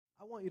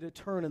want you to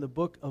turn in the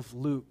book of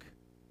Luke.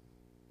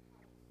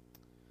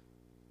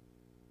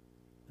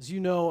 As you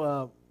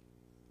know,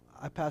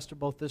 I pastor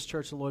both this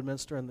church in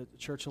Lloydminster and the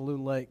church in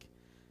Loon Lake.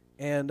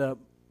 And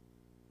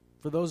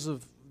for those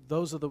of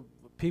the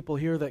people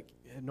here that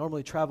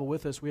normally travel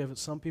with us, we have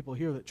some people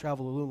here that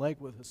travel to Loon Lake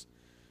with us.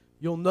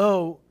 You'll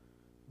know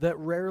that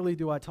rarely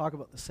do I talk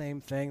about the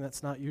same thing.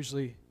 That's not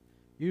usually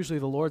the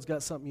Lord's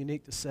got something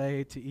unique to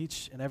say to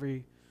each and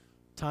every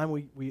time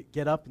we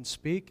get up and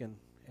speak. And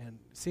it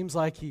seems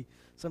like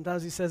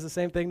sometimes he says the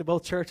same thing to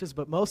both churches,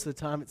 but most of the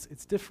time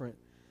it's different.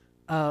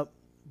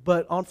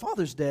 But on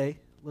Father's Day,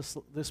 this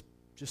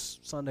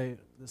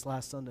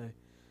last Sunday,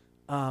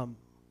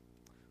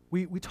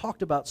 we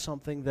talked about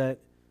something that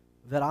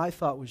I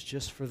thought was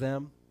just for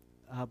them.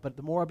 But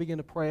the more I began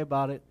to pray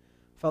about it,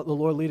 I felt the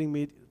Lord leading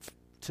me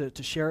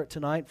to share it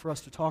tonight, for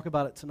us to talk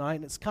about it tonight.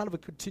 And it's kind of a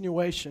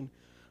continuation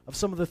of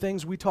some of the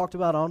things we talked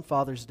about on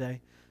Father's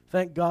Day.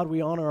 Thank God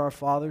we honor our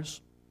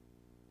fathers,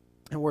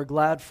 and we're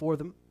glad for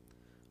them.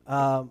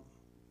 But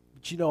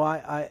you know,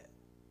 I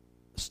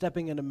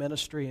stepping into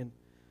ministry and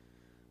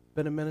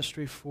been in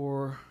ministry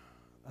for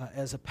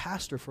as a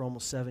pastor for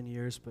almost 7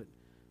 years, but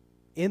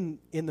in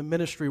the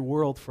ministry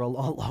world for a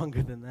lot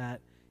longer than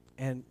that,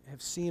 and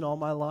have seen all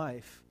my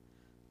life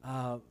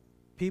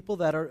people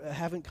that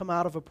haven't come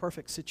out of a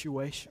perfect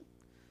situation,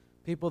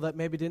 people that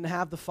maybe didn't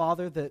have the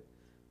father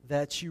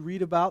that you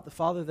read about, the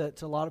father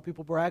that a lot of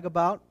people brag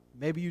about.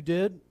 Maybe you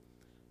did,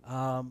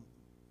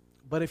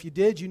 but if you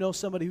did, you know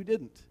somebody who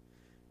didn't.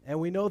 And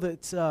we know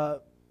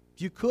that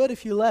you could,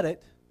 if you let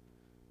it,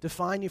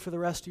 define you for the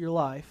rest of your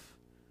life,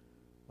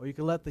 or you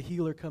can let the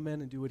healer come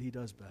in and do what he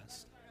does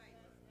best.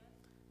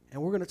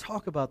 And we're going to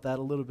talk about that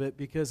a little bit,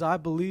 because I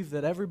believe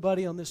that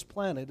everybody on this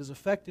planet is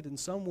affected in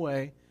some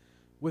way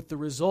with the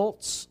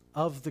results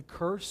of the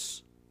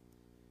curse.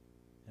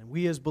 And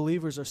we as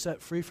believers are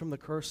set free from the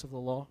curse of the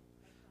law.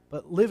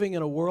 But living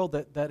in a world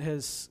that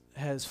has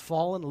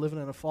fallen,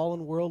 living in a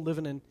fallen world,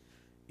 living in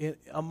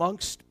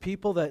amongst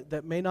people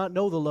that may not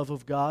know the love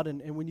of God.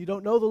 And when you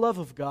don't know the love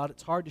of God,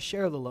 it's hard to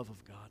share the love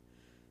of God.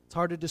 It's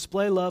hard to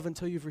display love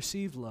until you've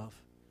received love.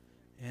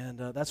 And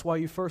that's why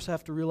you first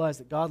have to realize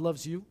that God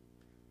loves you,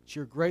 that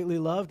you're greatly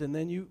loved, and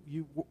then you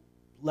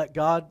let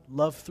God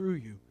love through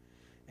you.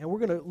 And we're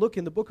going to look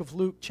in the book of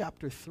Luke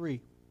chapter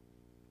 3.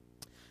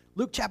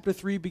 Luke chapter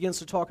 3 begins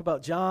to talk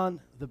about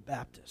John the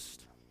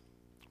Baptist.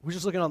 We're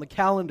just looking on the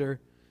calendar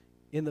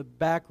in the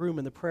back room,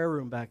 in the prayer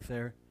room back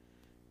there,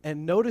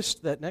 and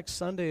noticed that next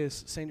Sunday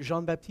is Saint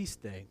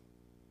Jean-Baptiste Day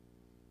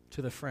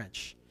to the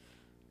French.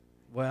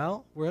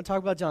 Well, we're going to talk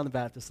about John the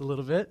Baptist a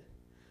little bit.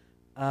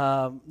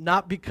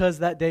 Not because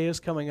that day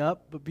is coming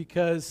up, but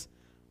because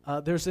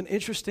there's some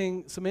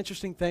interesting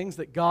things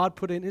that God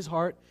put in his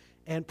heart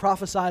and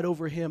prophesied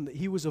over him, that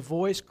he was a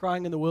voice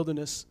crying in the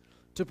wilderness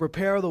to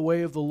prepare the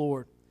way of the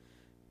Lord.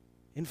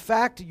 In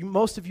fact,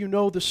 most of you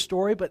know the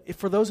story, but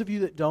for those of you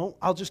that don't,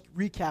 I'll just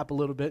recap a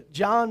little bit.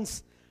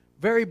 John's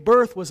very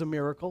birth was a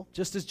miracle,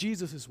 just as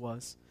Jesus'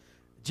 was.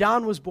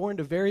 John was born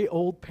to very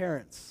old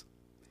parents.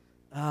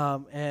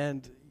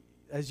 And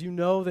as you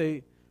know,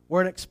 they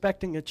weren't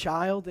expecting a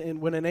child.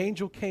 And when an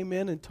angel came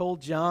in and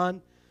told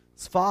John's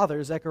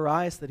father,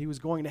 Zacharias, that he was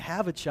going to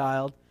have a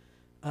child,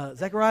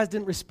 Zacharias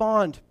didn't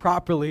respond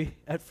properly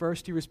at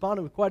first. He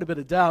responded with quite a bit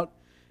of doubt.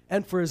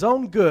 And for his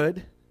own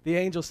good, the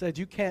angel said,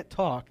 "You can't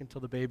talk until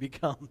the baby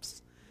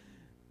comes."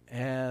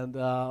 And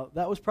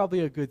that was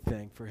probably a good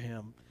thing for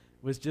him,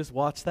 was just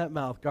watch that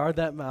mouth, guard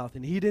that mouth.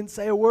 And he didn't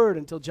say a word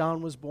until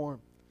John was born.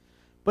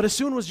 But as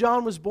soon as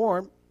John was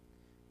born,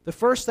 the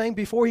first thing,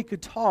 before he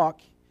could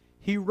talk,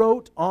 he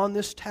wrote on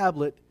this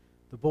tablet,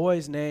 "The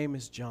boy's name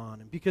is John."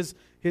 And because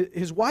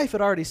his wife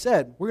had already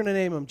said, "We're going to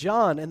name him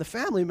John," and the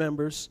family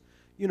members,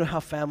 you know how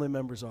family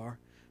members are.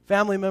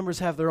 Family members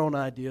have their own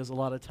ideas a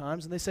lot of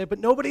times, and they say, "But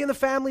nobody in the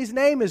family's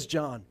name is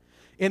John."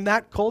 In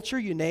that culture,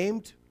 you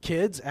named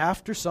kids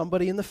after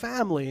somebody in the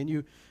family, and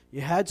you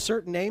had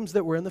certain names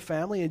that were in the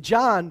family, and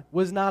John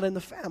was not in the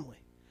family.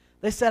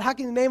 They said, "How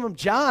can you name him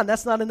John?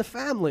 That's not in the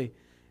family."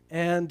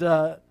 And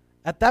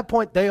at that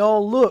point, they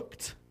all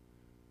looked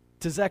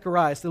to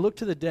Zacharias. They looked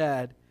to the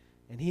dad,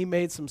 and he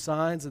made some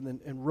signs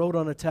and wrote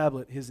on a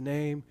tablet, "His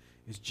name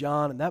is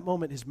John." And that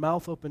moment, his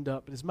mouth opened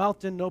up. But his mouth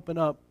didn't open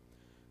up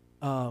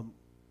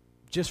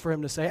just for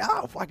him to say,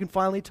 "Oh, if I can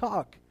finally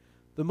talk."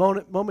 The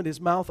moment his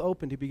mouth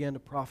opened, he began to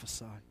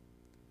prophesy.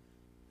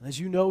 And as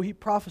you know, he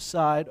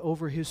prophesied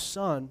over his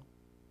son,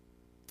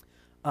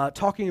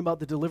 talking about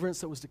the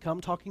deliverance that was to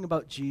come, talking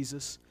about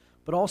Jesus,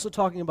 but also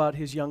talking about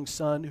his young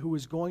son who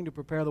was going to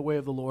prepare the way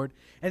of the Lord.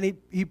 And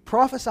he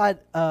prophesied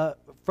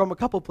from a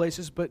couple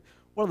places, but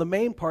one of the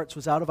main parts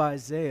was out of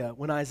Isaiah,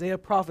 when Isaiah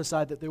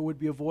prophesied that there would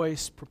be a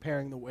voice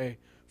preparing the way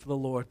for the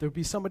Lord. There would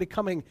be somebody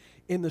coming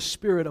in the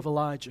spirit of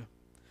Elijah.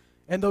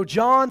 And though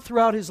John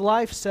throughout his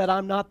life said,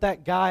 "I'm not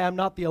that guy, I'm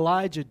not the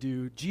Elijah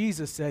dude,"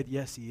 Jesus said,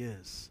 "Yes, he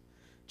is."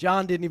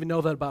 John didn't even know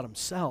that about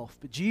himself,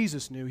 but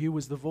Jesus knew he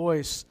was the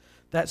voice,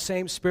 that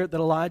same spirit that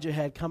Elijah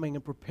had coming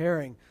and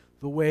preparing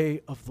the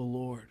way of the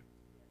Lord.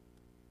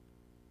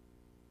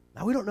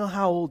 Now, we don't know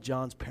how old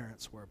John's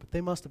parents were, but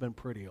they must have been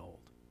pretty old.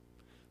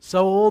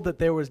 So old that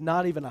there was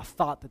not even a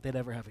thought that they'd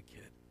ever have a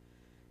kid.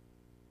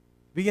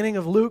 Beginning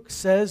of Luke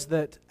says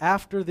that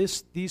after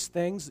these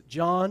things,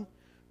 John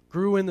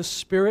grew in the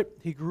Spirit.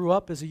 He grew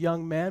up as a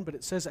young man, but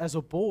it says as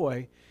a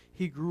boy,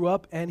 he grew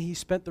up and he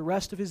spent the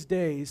rest of his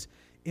days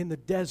in the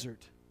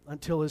desert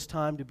until his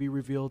time to be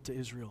revealed to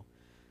Israel.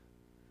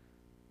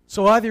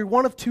 So either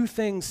one of two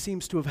things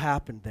seems to have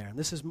happened there. And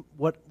this is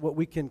what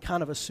we can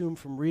kind of assume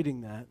from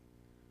reading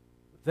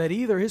that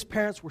either his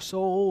parents were so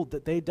old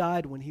that they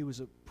died when he was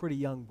a pretty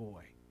young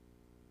boy,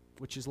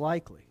 which is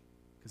likely.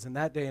 Because in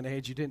that day and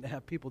age, you didn't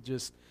have people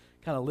just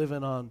kind of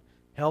living on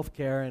health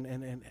care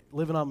and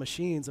living on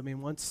machines. I mean,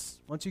 once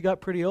you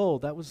got pretty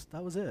old, that was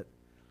it.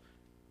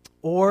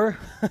 Or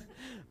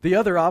the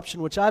other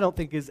option, which I don't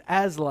think is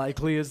as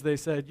likely, is they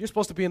said, you're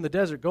supposed to be in the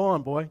desert. Go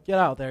on, boy. Get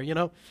out there,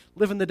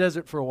 live in the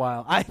desert for a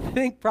while. I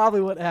think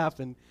probably what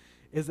happened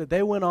is that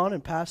they went on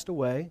and passed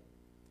away,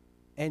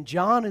 and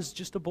John is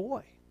just a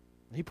boy.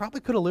 He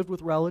probably could have lived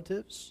with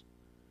relatives,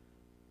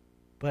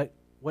 but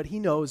what he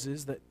knows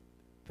is that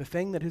the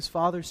thing that his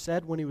father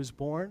said when he was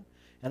born,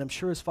 and I'm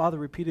sure his father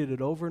repeated it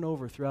over and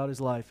over throughout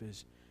his life,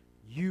 is,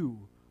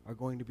 you are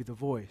going to be the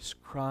voice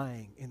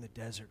crying in the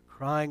desert,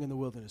 crying in the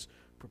wilderness,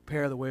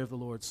 prepare the way of the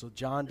Lord. So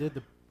John did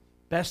the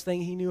best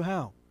thing he knew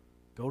how,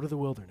 go to the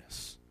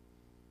wilderness.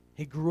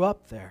 He grew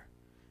up there.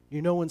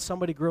 When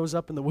somebody grows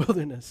up in the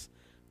wilderness,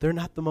 they're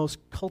not the most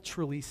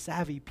culturally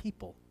savvy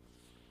people.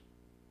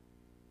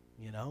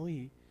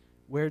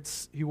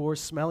 He wore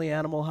smelly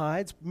animal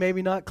hides,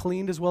 maybe not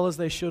cleaned as well as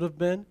they should have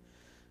been.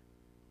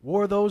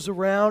 Wore those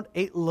around,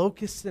 ate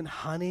locusts and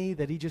honey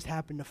that he just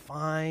happened to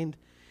find.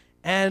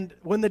 And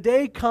when the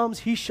day comes,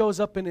 he shows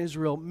up in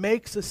Israel,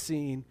 makes a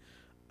scene.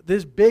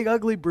 This big,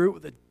 ugly brute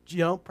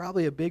with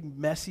probably a big,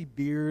 messy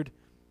beard,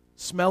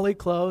 smelly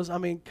clothes. I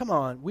mean, come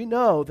on. We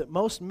know that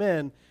most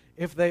men,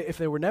 if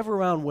they were never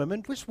around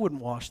women, just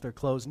wouldn't wash their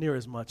clothes near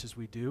as much as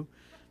we do.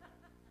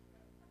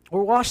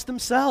 Or wash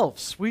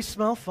themselves. We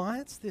smell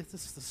fine. It's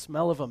the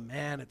smell of a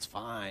man. It's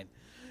fine.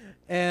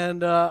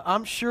 And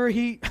I'm sure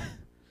he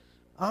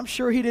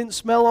didn't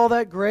smell all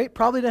that great.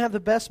 Probably didn't have the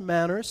best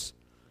manners.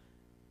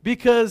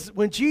 Because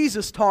when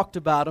Jesus talked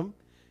about him,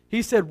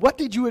 he said, what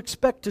did you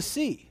expect to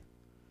see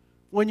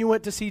when you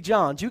went to see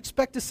John? Did you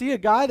expect to see a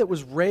guy that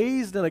was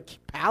raised in a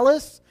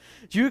palace?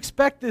 Do you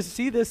expect to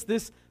see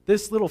this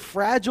little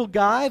fragile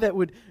guy that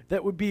would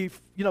be,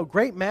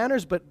 great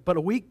manners but a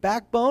weak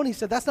backbone? He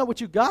said, that's not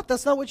what you got.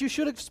 That's not what you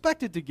should have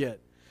expected to get.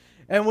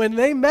 And when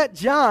they met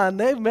John,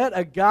 they met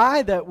a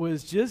guy that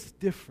was just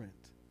different.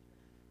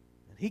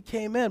 And he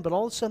came in, but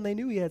all of a sudden they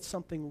knew he had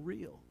something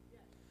real.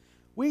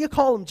 We could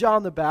call him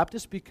John the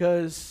Baptist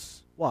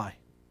because, why?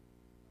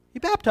 He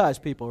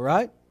baptized people,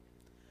 right?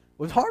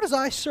 Well, as hard as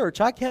I search,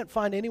 I can't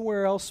find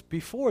anywhere else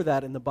before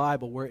that in the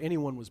Bible where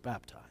anyone was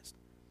baptized.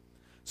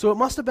 So it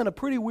must have been a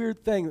pretty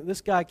weird thing that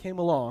this guy came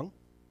along,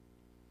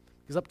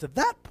 because up to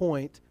that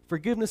point,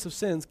 forgiveness of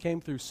sins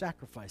came through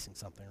sacrificing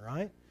something,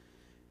 right?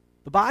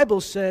 The Bible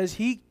says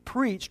he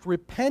preached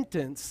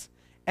repentance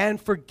and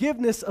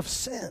forgiveness of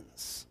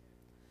sins,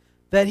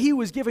 that he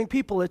was giving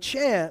people a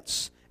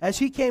chance as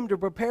he came to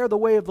prepare the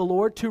way of the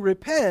Lord to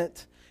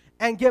repent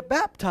and get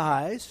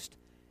baptized,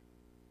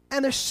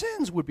 and their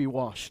sins would be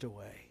washed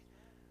away.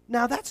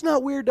 Now, that's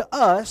not weird to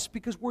us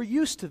because we're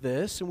used to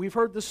this and we've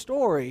heard the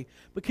story,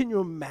 but can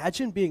you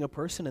imagine being a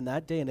person in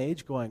that day and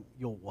age going,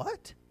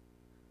 what?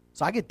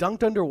 So I get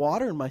dunked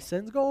underwater and my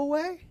sins go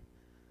away?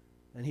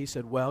 And he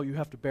said, well, you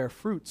have to bear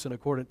fruits in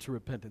accordance to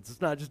repentance.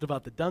 It's not just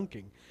about the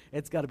dunking.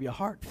 It's got to be a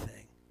heart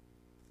thing.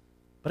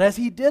 But as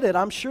he did it,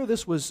 I'm sure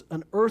this was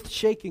an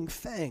earth-shaking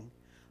thing.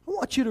 I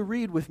want you to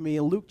read with me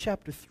in Luke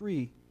chapter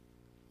 3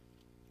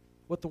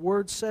 what the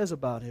Word says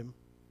about him.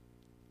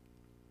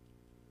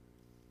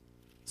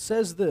 It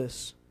says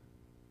this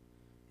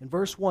in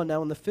verse 1,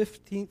 now in the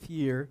 15th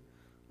year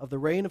of the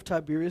reign of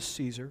Tiberius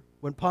Caesar,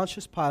 when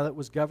Pontius Pilate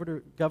was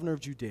governor of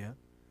Judea,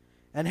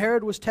 and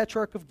Herod was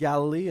tetrarch of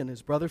Galilee, and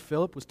his brother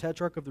Philip was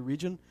tetrarch of the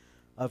region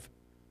of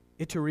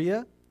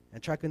Iturea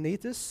and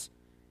Trachonitis,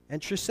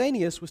 and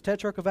Trachonius was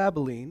tetrarch of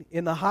Abilene,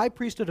 in the high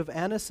priesthood of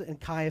Annas and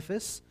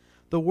Caiaphas,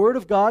 the word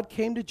of God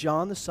came to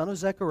John, the son of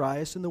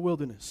Zacharias, in the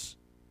wilderness.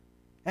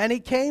 And he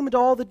came into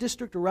all the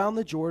district around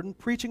the Jordan,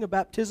 preaching a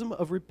baptism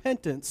of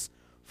repentance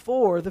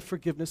for the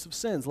forgiveness of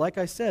sins. Like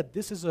I said,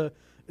 this is a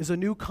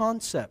new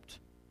concept,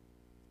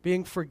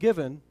 being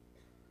forgiven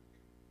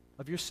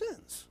of your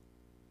sins.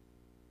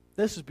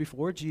 This is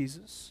before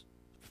Jesus,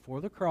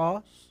 before the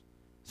cross.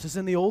 This is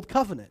in the Old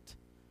Covenant.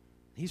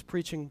 He's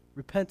preaching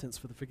repentance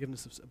for the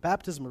forgiveness of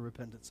baptism of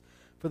repentance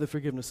for the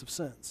forgiveness of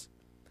sins.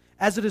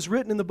 As it is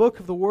written in the book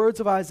of the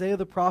words of Isaiah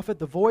the prophet,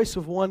 the voice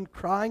of one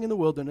crying in the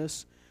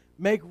wilderness,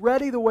 make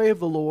ready the way of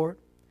the Lord,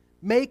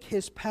 make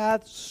his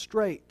paths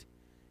straight.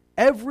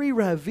 Every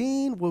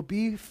ravine will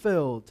be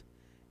filled,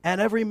 and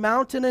every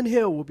mountain and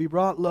hill will be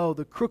brought low.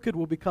 The crooked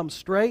will become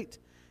straight,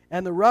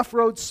 and the rough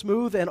road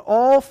smooth, and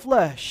all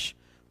flesh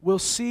will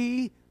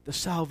see the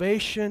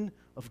salvation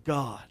of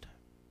God.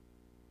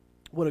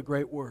 What a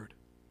great word.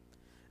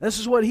 This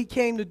is what he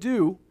came to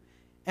do.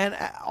 And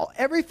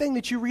everything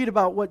that you read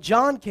about what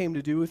John came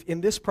to do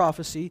in this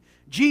prophecy,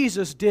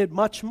 Jesus did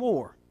much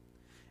more.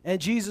 And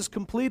Jesus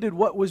completed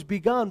what was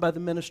begun by the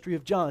ministry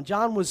of John.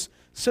 John was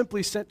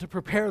simply sent to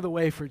prepare the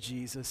way for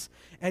Jesus.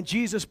 And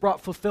Jesus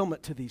brought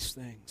fulfillment to these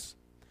things.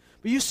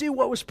 But you see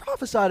what was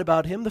prophesied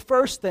about him.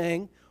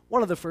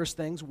 One of the first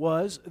things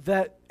was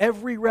that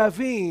every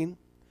ravine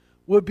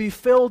would be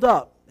filled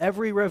up.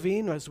 Every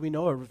ravine, as we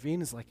know, a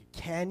ravine is like a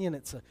canyon.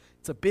 It's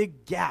a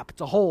big gap.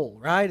 It's a hole,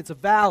 right? It's a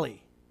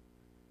valley.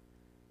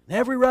 And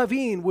every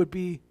ravine would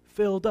be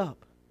filled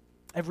up.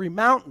 Every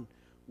mountain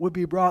would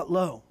be brought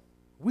low.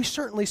 We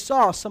certainly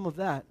saw some of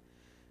that.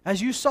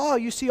 As you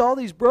see all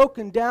these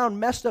broken down,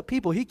 messed up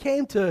people. He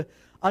came to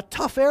a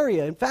tough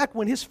area. In fact,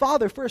 when his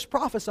father first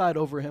prophesied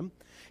over him,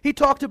 he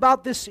talked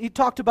about this. He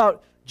talked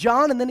about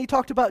John, and then he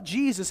talked about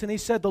Jesus, and he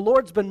said, the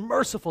Lord's been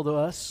merciful to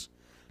us.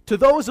 To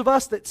those of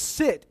us that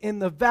sit in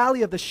the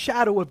valley of the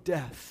shadow of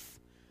death,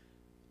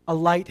 a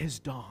light has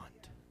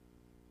dawned.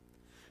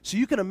 So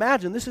you can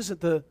imagine this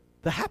isn't the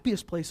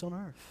happiest place on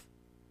earth.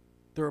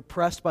 They're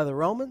oppressed by the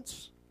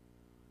Romans.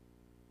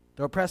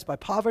 They're oppressed by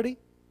poverty.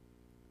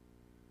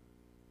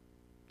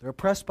 They're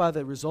oppressed by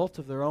the result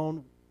of their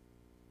own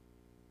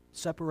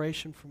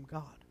separation from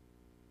God.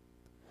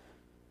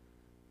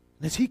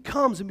 And as he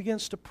comes and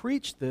begins to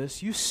preach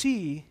this, you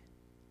see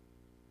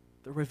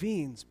the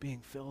ravines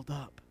being filled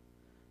up.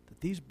 That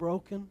these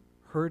broken,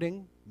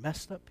 hurting,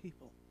 messed up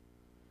people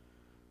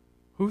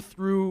who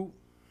through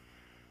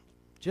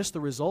just the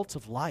results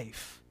of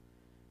life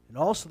and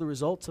also the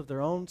results of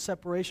their own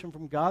separation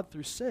from God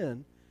through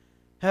sin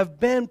have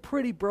been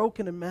pretty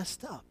broken and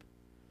messed up.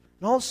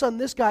 And all of a sudden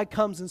this guy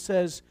comes and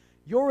says,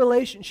 your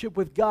relationship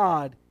with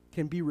God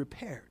can be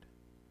repaired.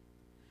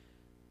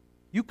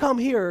 You come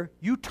here,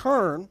 you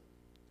turn,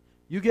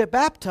 you get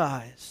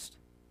baptized,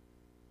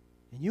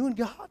 and you and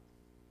God,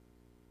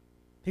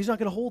 He's not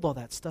going to hold all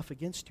that stuff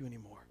against you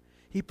anymore.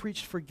 He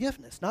preached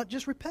forgiveness, not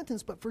just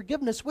repentance, but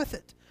forgiveness with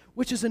it,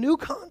 which is a new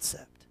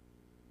concept.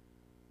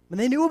 And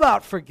they knew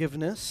about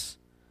forgiveness,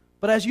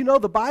 but as you know,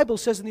 the Bible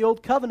says in the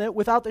Old Covenant,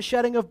 without the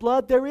shedding of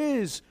blood, there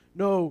is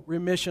no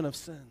remission of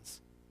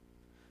sins.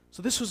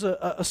 So this was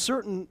a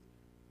certain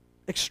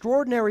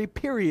extraordinary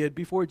period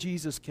before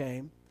Jesus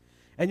came.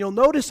 And you'll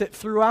notice it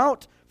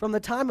throughout, from the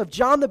time of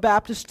John the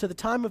Baptist to the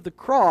time of the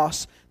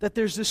cross, that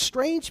there's this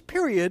strange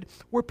period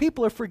where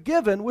people are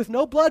forgiven with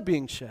no blood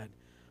being shed.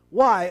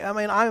 Why? I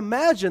mean, I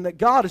imagine that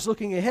God is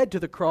looking ahead to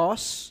the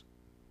cross,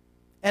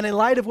 and in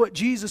light of what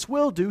Jesus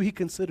will do, He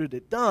considered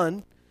it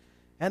done.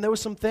 And there were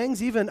some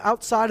things even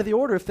outside of the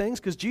order of things,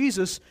 because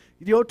Jesus,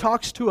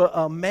 talks to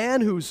a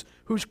man who's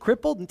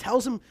crippled and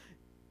tells him,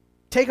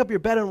 take up your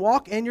bed and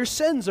walk, and your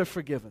sins are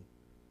forgiven.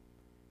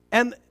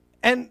 And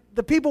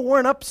the people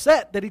weren't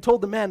upset that He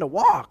told the man to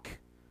walk.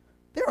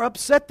 They were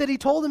upset that He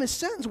told them his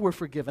sins were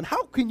forgiven.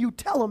 How can you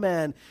tell a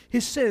man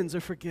his sins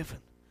are forgiven?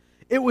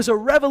 It was a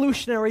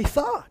revolutionary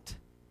thought.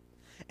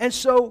 And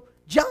so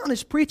John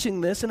is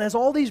preaching this, and as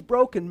all these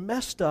broken,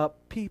 messed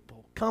up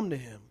people come to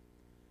him,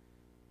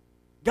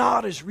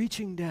 God is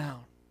reaching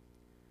down,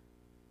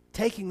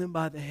 taking them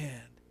by the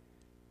hand,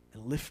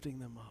 and lifting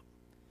them up.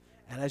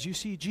 And as you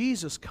see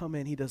Jesus come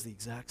in, He does the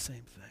exact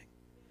same thing.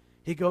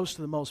 He goes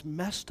to the most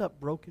messed up,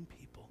 broken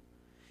people.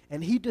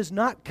 And He does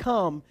not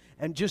come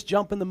and just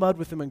jump in the mud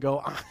with them and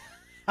go,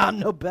 I'm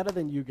no better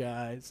than you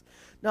guys.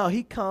 No,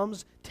 He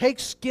comes,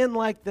 takes skin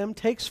like them,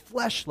 takes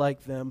flesh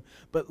like them,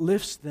 but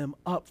lifts them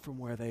up from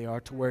where they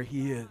are to where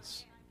He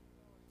is.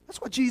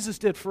 That's what Jesus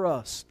did for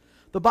us.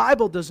 The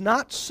Bible does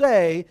not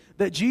say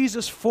that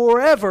Jesus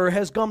forever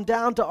has come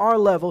down to our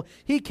level.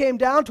 He came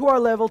down to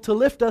our level to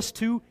lift us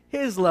to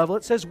His level.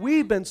 It says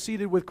we've been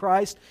seated with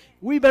Christ.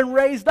 We've been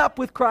raised up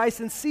with Christ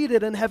and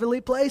seated in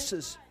heavenly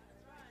places.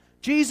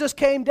 Jesus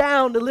came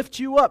down to lift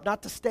you up,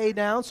 not to stay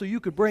down so you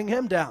could bring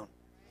Him down.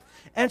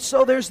 And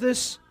so there's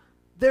this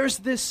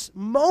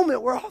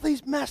moment where all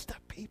these messed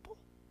up people,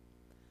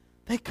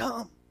 they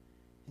come,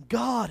 and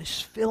God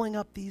is filling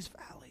up these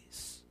valleys.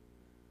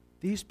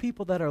 These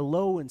people that are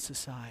low in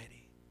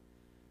society,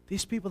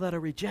 these people that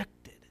are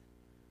rejected,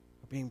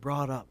 are being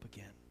brought up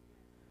again.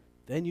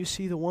 Then you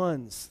see the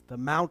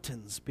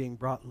mountains being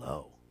brought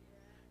low.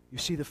 You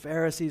see the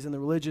Pharisees and the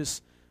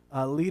religious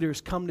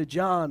leaders come to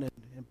John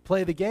and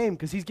play the game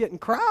because he's getting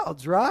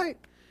crowds, right?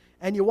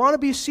 And you want to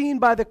be seen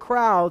by the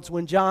crowds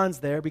when John's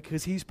there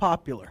because he's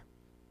popular.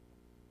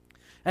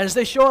 And as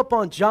they show up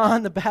on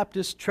John the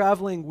Baptist's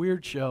traveling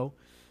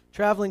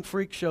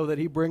freak show that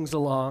he brings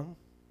along,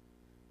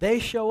 they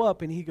show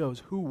up and he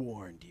goes, who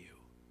warned you?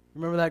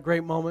 Remember that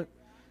great moment?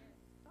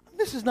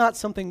 This is not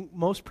something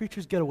most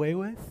preachers get away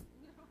with.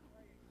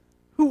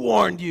 Who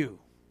warned you?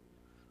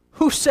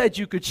 Who said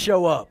you could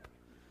show up?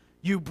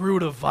 You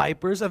brood of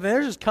vipers. I mean,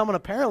 they're just coming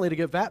apparently to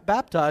get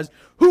baptized.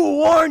 Who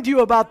warned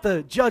you about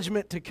the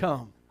judgment to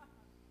come?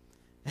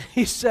 And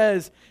he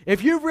says,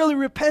 if you've really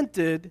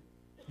repented,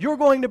 you're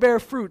going to bear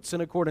fruits in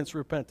accordance with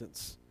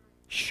repentance.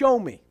 Show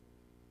me.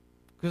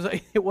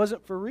 Because it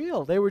wasn't for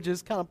real. They were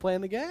just kind of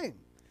playing the game.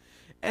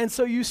 And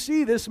so you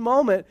see this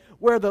moment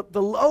where the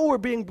low are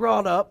being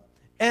brought up,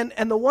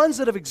 and the ones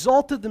that have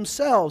exalted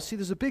themselves. See,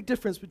 there's a big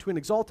difference between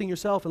exalting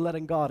yourself and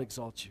letting God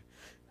exalt you.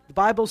 The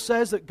Bible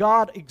says that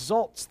God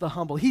exalts the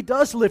humble. He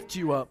does lift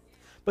you up.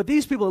 But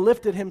these people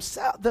lifted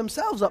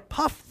themselves up,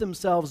 puffed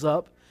themselves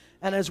up.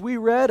 And as we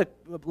read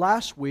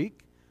last week,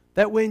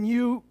 that when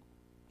you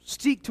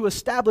seek to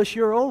establish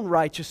your own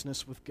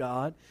righteousness with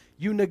God,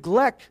 you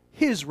neglect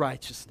His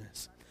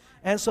righteousness.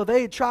 And so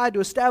they tried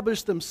to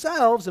establish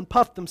themselves and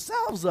puffed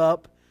themselves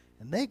up,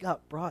 and they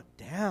got brought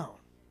down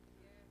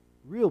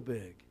real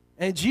big.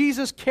 And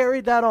Jesus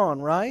carried that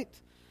on, right?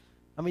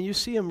 I mean, you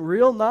see Him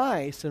real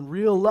nice and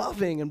real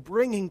loving and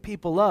bringing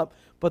people up,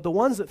 but the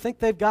ones that think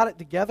they've got it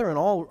together and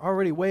all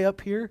already way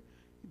up here,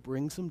 He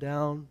brings them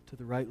down to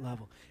the right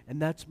level.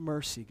 And that's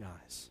mercy,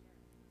 guys.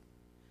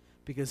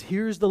 Because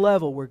here's the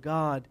level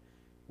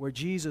where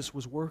Jesus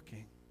was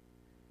working.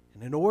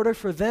 And in order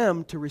for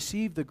them to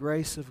receive the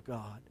grace of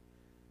God,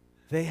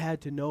 they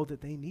had to know that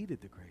they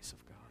needed the grace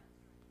of God.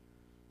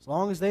 As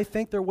long as they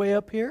think they're way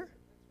up here,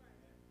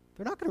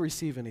 they're not going to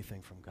receive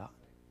anything from God.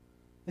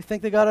 They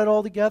think they got it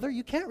all together.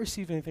 You can't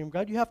receive anything from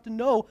God. You have to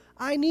know,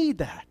 I need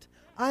that.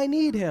 I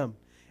need Him.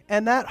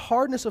 And that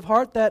hardness of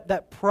heart,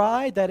 that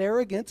pride, that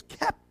arrogance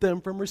kept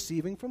them from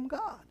receiving from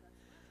God.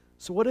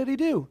 So what did He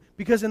do?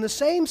 Because in the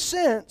same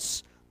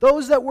sense,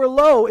 those that were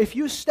low, if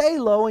you stay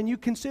low and you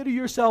consider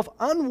yourself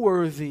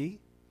unworthy,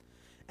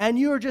 and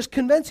you are just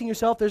convincing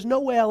yourself there's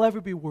no way I'll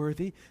ever be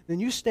worthy, then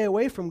you stay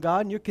away from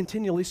God and you're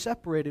continually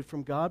separated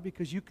from God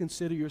because you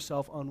consider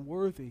yourself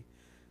unworthy.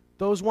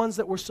 Those ones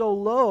that were so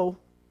low,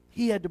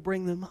 He had to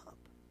bring them up.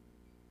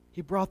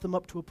 He brought them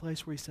up to a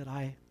place where He said,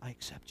 I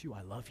accept you,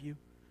 I love you.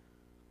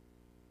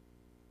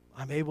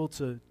 I'm able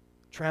to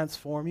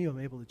transform you, I'm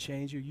able to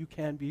change you. You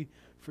can be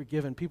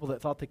forgiven. People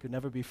that thought they could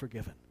never be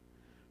forgiven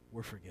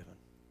were forgiven.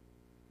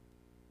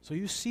 So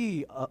you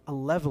see a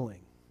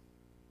leveling,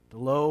 the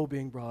low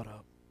being brought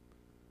up,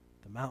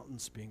 the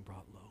mountains being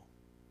brought low.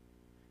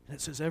 And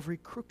it says every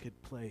crooked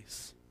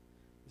place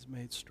is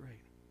made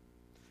straight.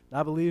 And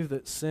I believe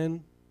that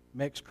sin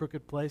makes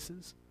crooked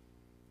places,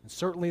 and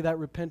certainly that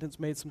repentance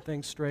made some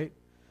things straight.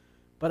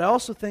 But I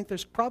also think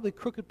there's probably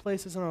crooked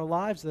places in our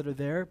lives that are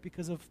there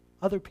because of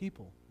other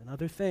people and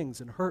other things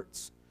and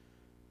hurts,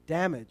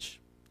 damage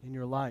in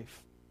your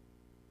life.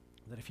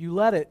 That if you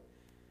let it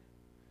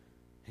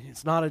and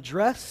it's not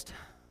addressed,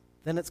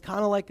 then it's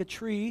kind of like a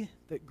tree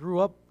that grew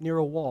up near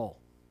a wall.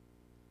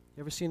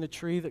 You ever seen a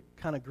tree that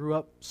kind of grew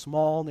up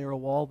small near a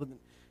wall, but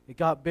it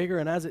got bigger,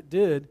 and as it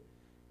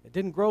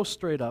didn't grow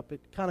straight up.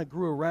 It kind of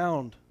grew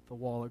around the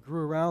wall. It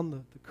grew around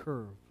the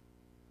curve.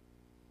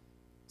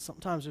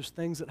 Sometimes there's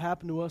things that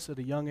happen to us at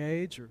a young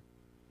age or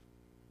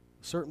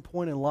a certain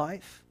point in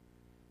life.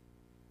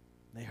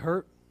 They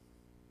hurt.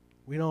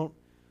 We don't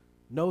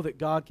know that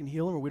God can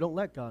heal them, or we don't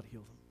let God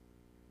heal them.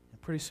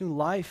 And pretty soon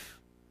life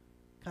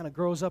kind of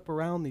grows up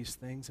around these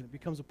things, and it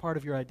becomes a part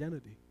of your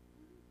identity.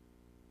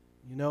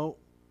 You know,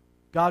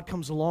 God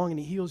comes along and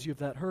He heals you of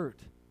that hurt.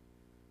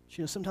 But,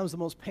 you know, sometimes the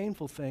most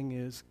painful thing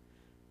is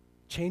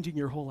changing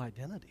your whole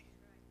identity.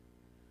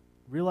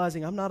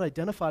 Realizing I'm not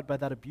identified by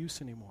that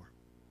abuse anymore.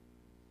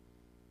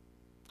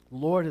 The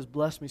Lord has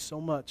blessed me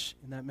so much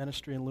in that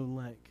ministry in Loon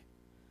Lake.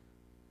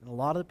 And a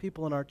lot of the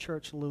people in our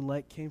church in Loon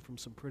Lake came from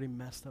some pretty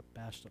messed up,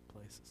 bashed up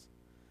places.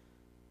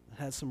 It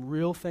had some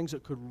real things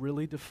that could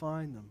really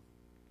define them.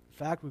 In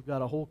fact, we've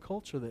got a whole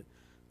culture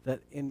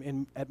that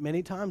at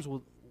many times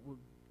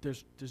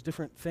there's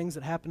different things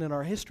that happen in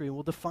our history, and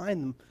we'll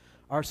define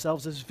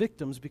ourselves as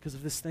victims because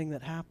of this thing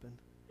that happened.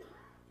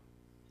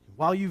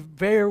 While you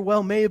very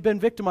well may have been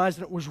victimized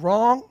and it was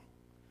wrong,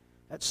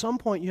 at some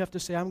point you have to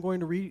say, I'm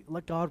going to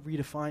let God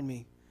redefine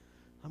me.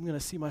 I'm going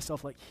to see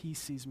myself like He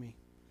sees me.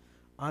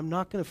 I'm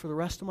not going to, for the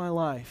rest of my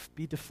life,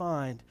 be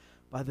defined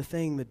by the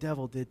thing the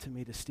devil did to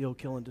me to steal,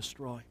 kill, and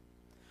destroy.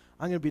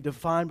 I'm going to be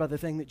defined by the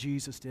thing that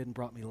Jesus did and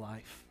brought me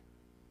life.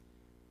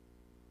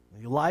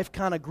 Your life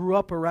kind of grew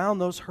up around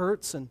those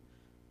hurts, and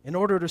in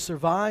order to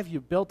survive, you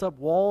built up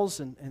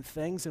walls and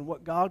things, and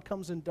what God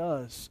comes and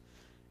does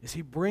is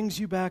He brings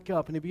you back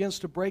up, and He begins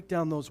to break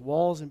down those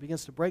walls and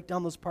begins to break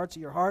down those parts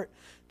of your heart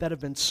that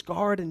have been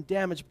scarred and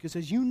damaged, because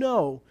as you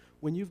know,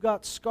 when you've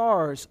got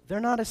scars, they're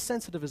not as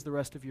sensitive as the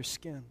rest of your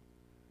skin.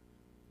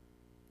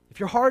 If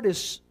your heart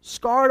is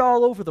scarred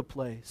all over the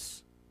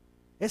place,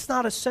 it's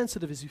not as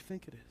sensitive as you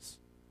think it is.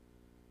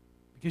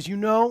 Because you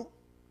know,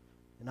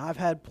 and I've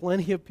had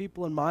plenty of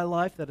people in my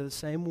life that are the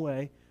same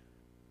way,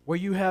 where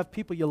you have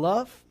people you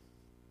love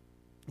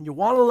and you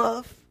want to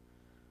love,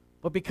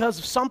 but because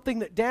of something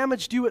that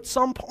damaged you at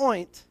some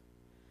point,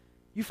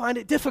 you find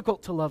it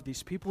difficult to love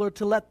these people or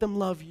to let them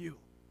love you.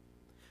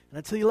 And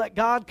until you let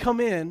God come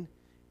in,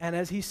 and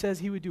as He says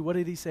He would do, what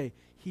did He say?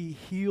 He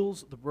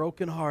heals the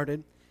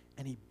brokenhearted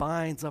and He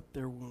binds up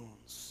their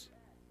wounds.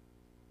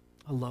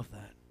 I love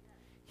that.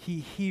 He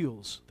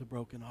heals the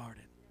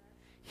brokenhearted.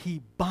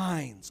 He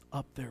binds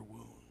up their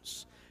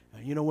wounds.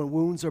 And you know, when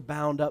wounds are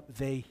bound up,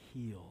 they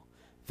heal.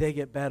 They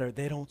get better.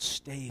 They don't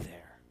stay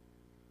there.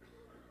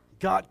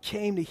 God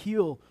came to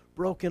heal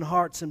broken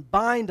hearts and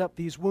bind up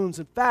these wounds.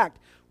 In fact,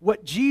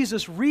 what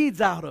Jesus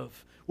reads out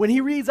of, when he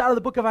reads out of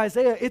the book of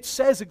Isaiah, it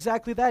says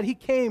exactly that. He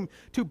came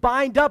to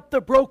bind up the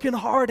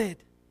brokenhearted.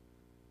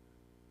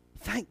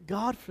 Thank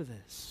God for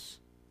this.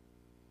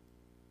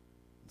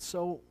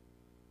 So,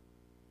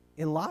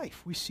 in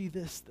life, we see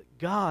this, that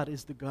God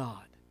is the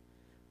God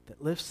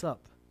that lifts up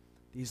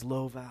these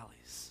low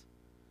valleys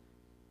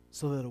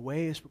so that a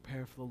way is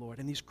prepared for the Lord.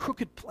 And these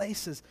crooked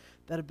places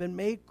that have been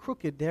made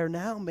crooked, they're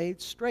now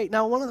made straight.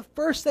 Now, one of the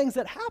first things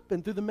that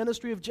happened through the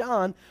ministry of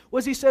John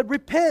was he said,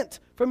 repent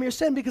from your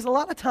sin, because a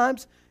lot of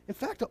times, in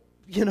fact,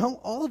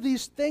 all of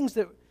these things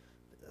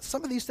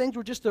some of these things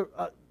were just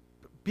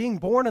being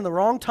born in the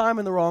wrong time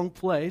in the wrong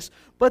place,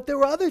 but there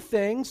were other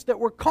things that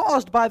were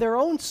caused by their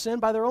own sin,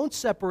 by their own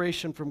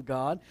separation from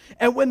God,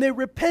 and when they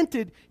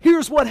repented,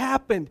 here's what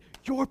happened.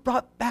 You're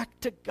brought back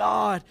to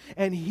God,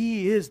 and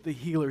He is the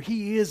healer.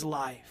 He is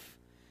life.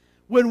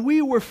 When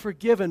we were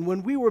forgiven,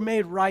 when we were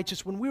made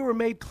righteous, when we were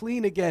made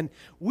clean again,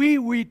 we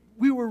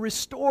were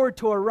restored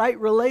to a right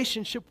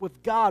relationship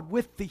with God,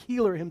 with the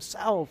healer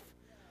Himself.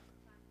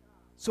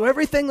 So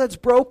everything that's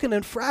broken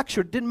and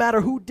fractured, didn't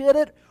matter who did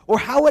it or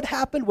how it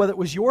happened, whether it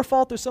was your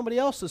fault or somebody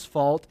else's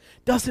fault,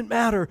 doesn't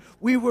matter.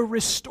 We were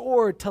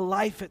restored to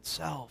life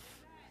itself.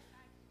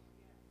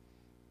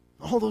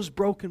 All those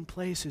broken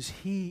places,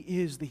 He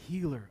is the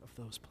healer of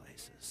those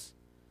places.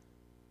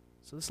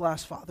 So this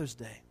last Father's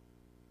Day,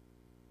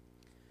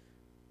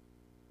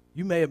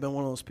 you may have been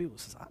one of those people who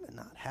says, I did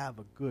not have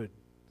a good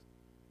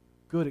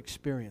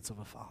experience of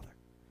a father.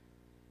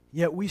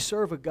 Yet we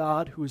serve a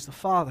God who is the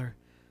Father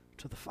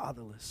to the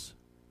fatherless,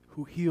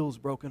 who heals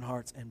broken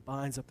hearts and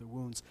binds up their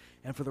wounds.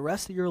 And for the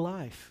rest of your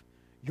life,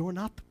 you're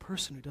not the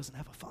person who doesn't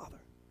have a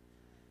father.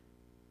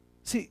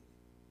 See,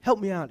 help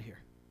me out here.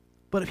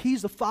 But if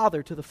He's the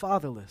Father to the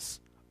fatherless,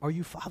 are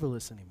you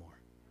fatherless anymore?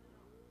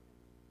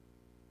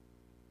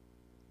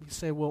 You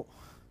say, well,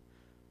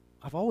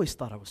 I've always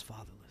thought I was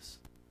fatherless.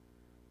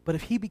 But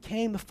if He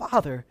became the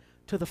Father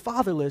to the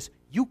fatherless,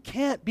 you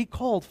can't be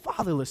called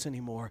fatherless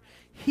anymore.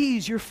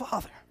 He's your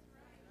Father.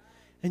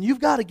 And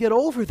you've got to get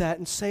over that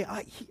and say,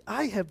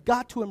 I have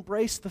got to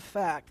embrace the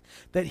fact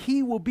that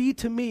He will be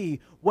to me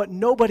what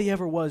nobody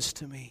ever was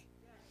to me.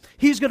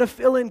 He's going to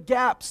fill in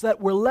gaps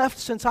that were left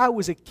since I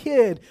was a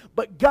kid,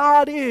 but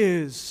God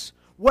is.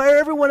 Where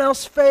everyone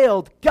else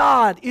failed,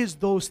 God is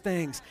those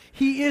things.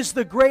 He is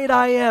the great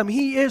I am.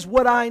 He is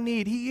what I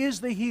need. He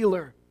is the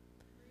healer.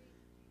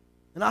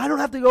 And I don't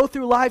have to go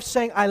through life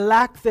saying, I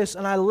lack this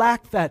and I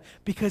lack that,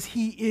 because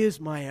He is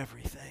my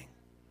everything.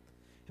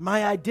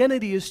 My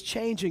identity is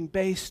changing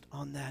based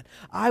on that.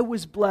 I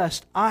was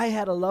blessed. I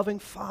had a loving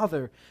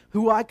Father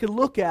who I could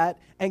look at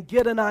and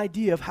get an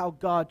idea of how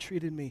God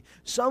treated me.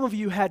 Some of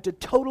you had to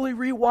totally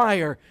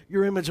rewire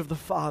your image of the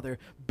Father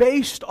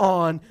based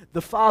on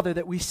the Father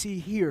that we see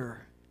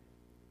here.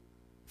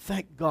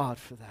 Thank God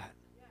for that.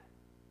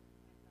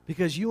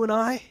 Because you and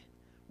I,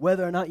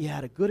 whether or not you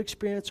had a good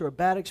experience or a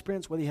bad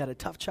experience, whether you had a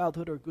tough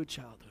childhood or a good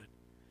childhood,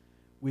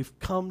 we've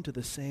come to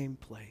the same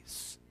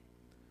place.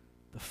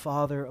 The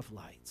Father of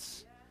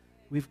lights.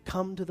 We've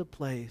come to the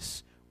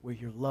place where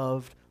you're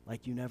loved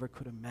like you never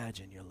could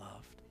imagine you're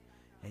loved.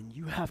 And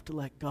you have to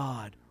let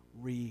God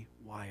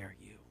rewire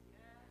you.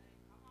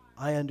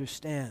 I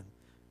understand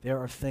there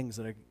are things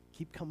that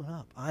keep coming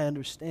up. I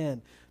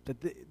understand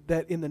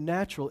that in the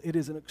natural it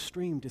is an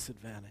extreme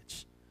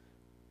disadvantage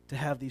to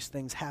have these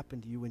things happen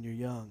to you when you're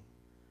young.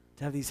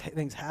 To have these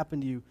things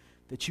happen to you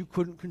that you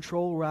couldn't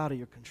control or out of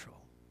your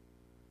control.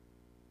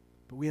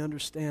 But we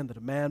understand that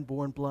a man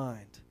born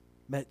blind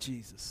met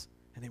Jesus,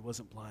 and he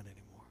wasn't blind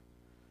anymore.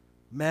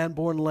 A man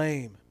born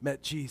lame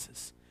met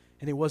Jesus,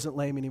 and he wasn't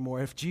lame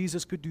anymore. If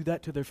Jesus could do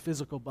that to their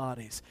physical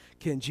bodies,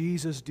 can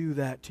Jesus do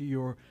that to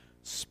your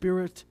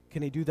spirit?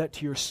 Can He do that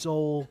to your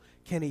soul?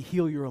 Can He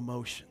heal your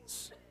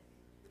emotions?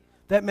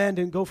 That man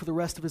didn't go for the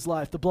rest of his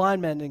life. The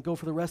blind man didn't go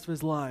for the rest of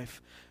his life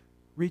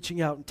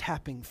reaching out and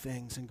tapping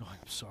things and going,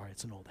 I'm sorry,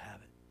 it's an old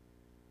habit.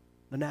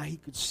 But now he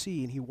could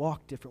see, and he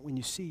walked different. When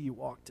you see, you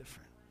walk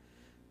different.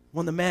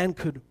 When the man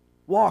could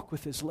walk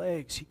with his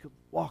legs, he could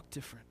walk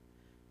different.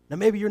 Now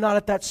maybe you're not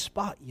at that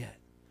spot yet,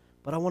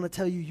 but I want to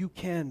tell you, you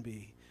can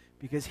be,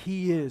 because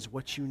He is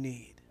what you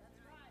need.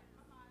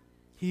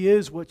 He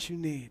is what you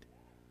need.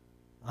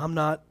 I'm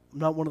not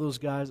one of those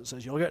guys that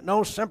says, you'll get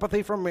no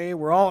sympathy from me,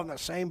 we're all in the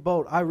same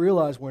boat. I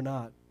realize we're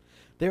not.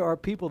 There are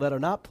people that are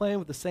not playing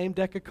with the same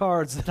deck of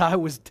cards that I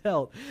was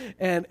dealt.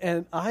 And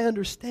I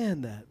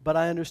understand that, but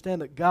I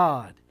understand that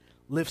God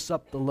lifts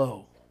up the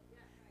low.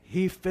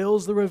 He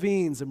fills the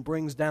ravines and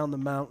brings down the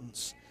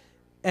mountains.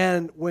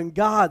 And when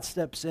God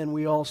steps in,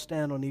 we all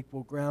stand on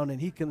equal ground, and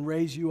He can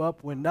raise you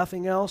up when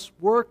nothing else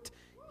worked.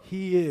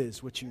 He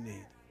is what you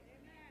need.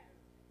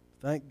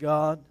 Thank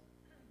God.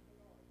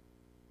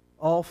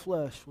 All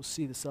flesh will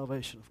see the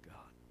salvation of God.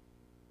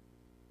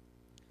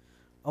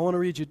 I want to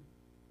read you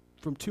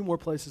from two more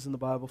places in the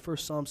Bible.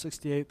 First Psalm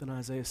 68, then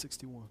Isaiah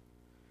 61.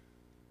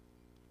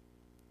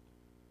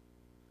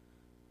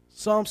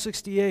 Psalm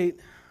 68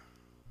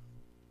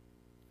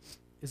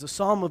 is a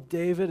psalm of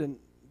David, and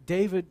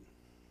David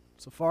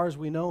so far as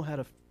we know, had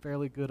a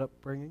fairly good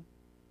upbringing.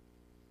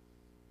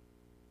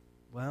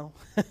 Well,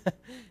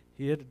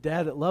 he had a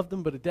dad that loved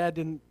him, but his dad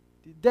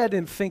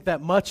didn't think that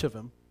much of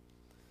him.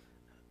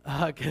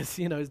 Because,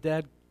 his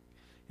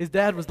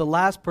dad was the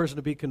last person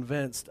to be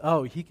convinced,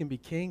 oh, he can be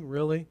king,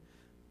 really?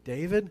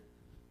 David?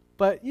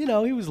 But, he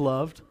was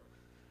loved.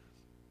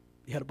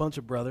 He had a bunch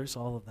of brothers,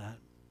 all of that.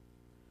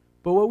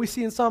 But what we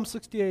see in Psalm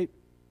 68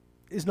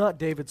 is not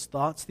David's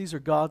thoughts. These are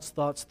God's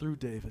thoughts through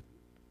David.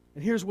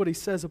 And here's what he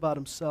says about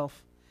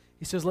himself.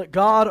 He says, let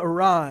God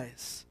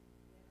arise,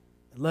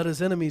 and let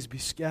his enemies be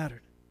scattered.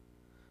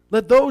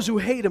 Let those who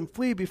hate him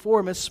flee before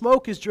him. As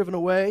smoke is driven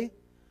away,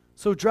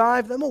 so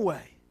drive them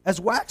away. As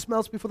wax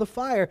melts before the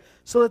fire,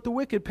 so let the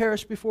wicked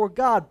perish before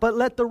God. But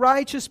let the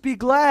righteous be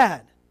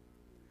glad.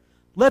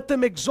 Let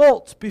them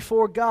exult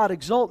before God.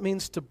 Exult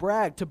means to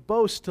brag, to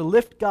boast, to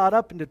lift God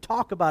up and to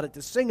talk about it,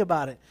 to sing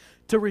about it,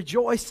 to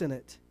rejoice in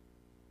it.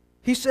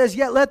 He says,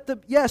 let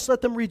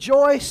them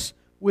rejoice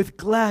with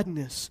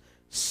gladness.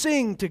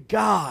 Sing to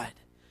God.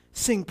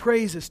 Sing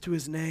praises to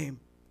his name.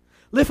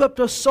 Lift up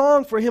a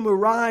song for him who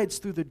rides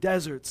through the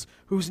deserts,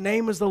 whose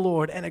name is the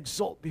Lord, and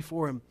exult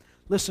before him.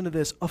 Listen to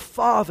this. A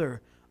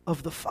father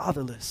of the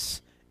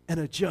fatherless and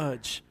a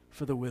judge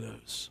for the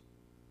widows.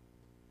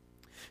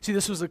 See,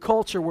 this was a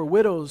culture where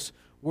widows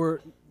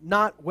were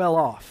not well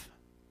off.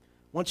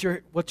 Once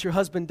your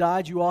husband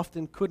died, you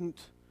often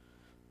couldn't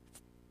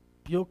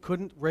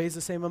raise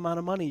the same amount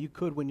of money you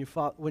could when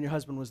your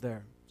husband was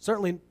there.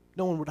 Certainly,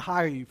 no one would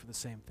hire you for the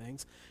same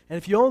things. And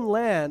if you owned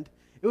land,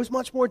 it was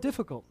much more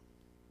difficult.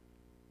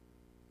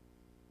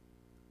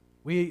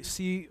 We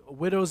see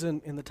widows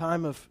in the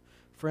time of,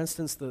 for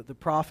instance, the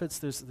prophets.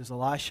 There's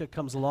Elisha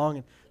comes along,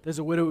 and there's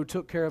a widow who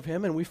took care of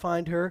him, and we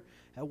find her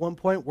at one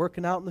point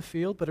working out in the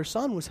field, but her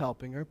son was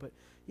helping her. But,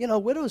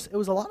 widows, it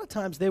was a lot of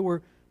times they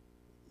were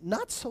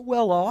not so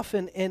well off,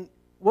 and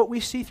what we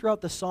see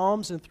throughout the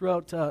Psalms and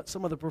throughout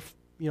some of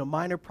the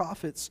minor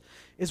prophets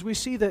is we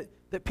see that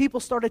people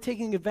started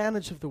taking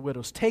advantage of the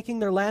widows, taking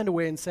their land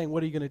away and saying,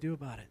 what are you going to do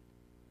about it?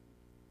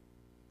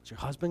 Is your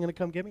husband going to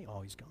come get me?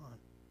 Oh, he's gone.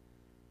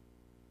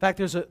 In fact,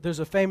 there's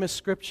a famous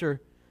scripture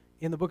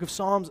in the book of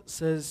Psalms that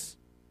says,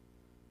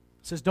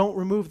 don't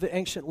remove the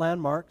ancient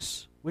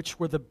landmarks, which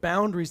were the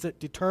boundaries that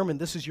determined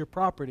this is your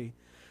property.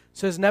 It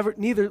says,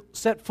 neither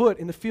set foot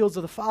in the fields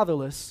of the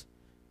fatherless.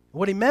 And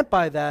what he meant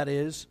by that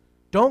is,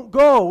 don't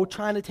go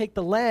trying to take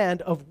the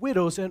land of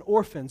widows and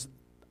orphans.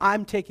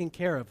 I'm taking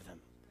care of them.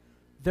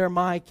 They're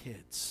my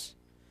kids.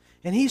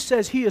 And he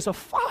says he is a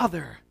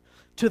father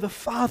to the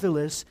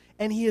fatherless,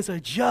 and he is a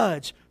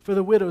judge for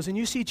the widows. And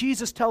you see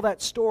Jesus tell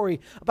that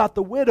story about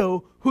the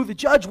widow who the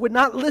judge would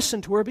not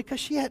listen to her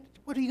because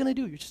what are you going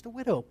to do? You're just a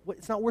widow.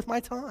 It's not worth my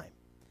time.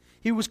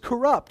 He was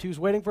corrupt. He was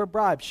waiting for a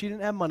bribe. She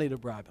didn't have money to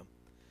bribe him.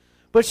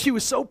 But she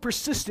was so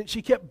persistent,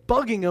 she kept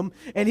bugging him,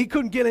 and he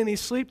couldn't get any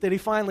sleep that he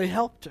finally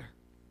helped her.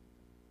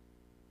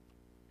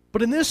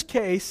 But in this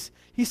case,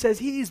 he says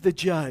he's the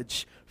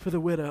judge for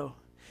the widow.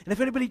 And if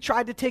anybody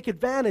tried to take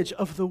advantage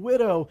of the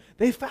widow,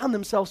 they found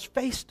themselves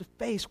face to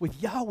face with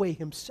Yahweh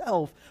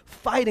himself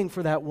fighting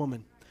for that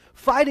woman,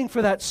 fighting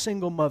for that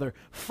single mother,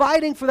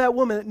 fighting for that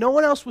woman that no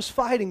one else was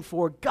fighting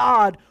for.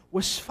 God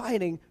was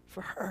fighting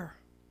for her.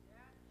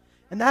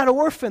 And that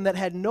orphan that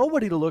had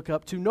nobody to look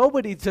up to,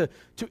 nobody to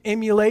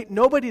emulate,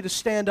 nobody to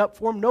stand up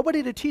for him,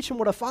 nobody to teach him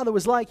what a father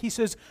was like, he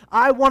says,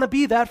 I want to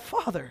be that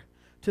father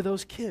to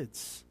those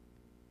kids.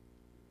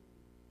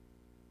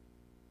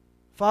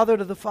 Father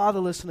to the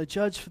fatherless and a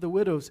judge for the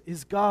widows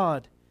is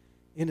God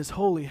in his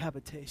holy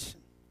habitation.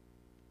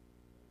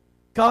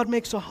 God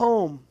makes a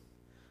home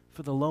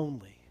for the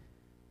lonely.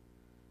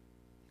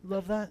 You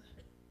love that?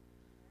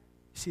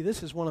 You see,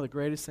 this is one of the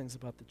greatest things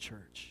about the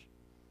church.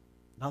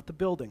 Not the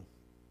building,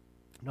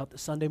 not the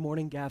Sunday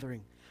morning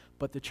gathering,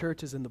 but the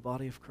church is in the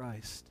body of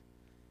Christ.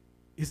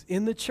 Is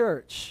in the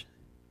church,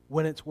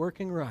 when it's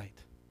working right,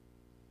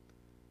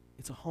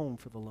 it's a home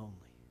for the lonely.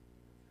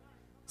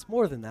 It's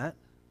more than that.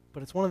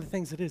 But it's one of the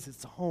things it is.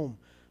 It's a home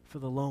for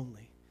the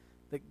lonely.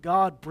 That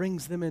God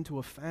brings them into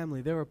a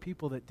family. There are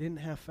people that didn't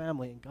have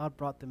family, and God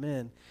brought them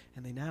in,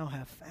 and they now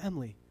have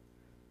family.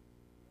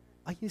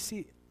 You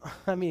see,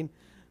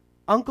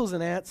 uncles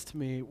and aunts to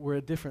me were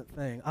a different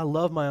thing. I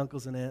love my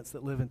uncles and aunts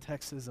that live in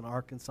Texas and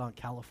Arkansas and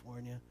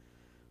California.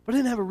 But I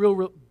didn't have a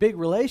real big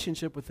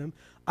relationship with them.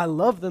 I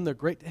love them. They're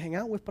great to hang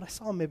out with, but I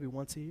saw them maybe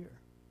once a year.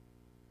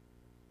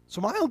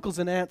 So my uncles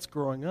and aunts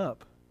growing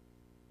up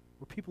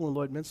were people in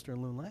Lloydminster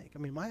and Loon Lake.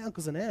 My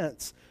uncles and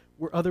aunts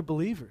were other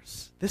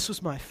believers. This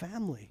was my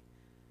family.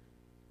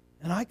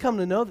 And I come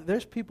to know that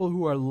there's people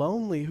who are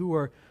lonely,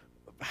 who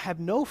have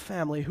no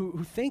family,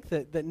 who think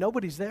that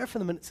nobody's there for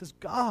them. And it says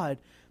God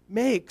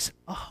makes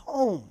a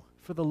home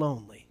for the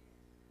lonely.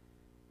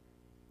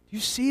 You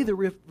see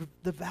the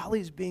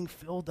valleys being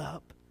filled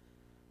up.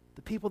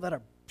 The people that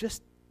are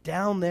just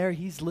down there,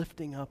 he's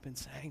lifting up and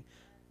saying,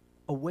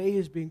 a way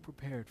is being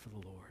prepared for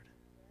the Lord.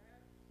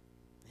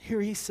 Here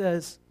he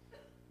says,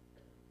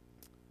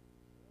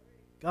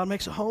 God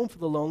makes a home for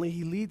the lonely.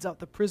 He leads out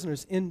the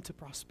prisoners into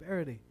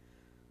prosperity.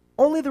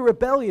 Only the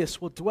rebellious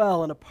will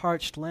dwell in a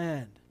parched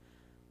land.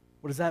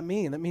 What does that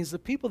mean? That means the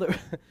people that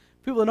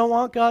don't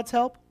want God's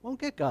help won't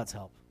get God's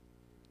help.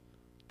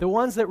 The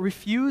ones that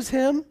refuse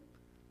him,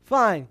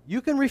 fine,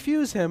 you can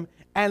refuse him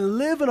and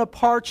live in a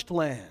parched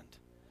land.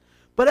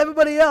 But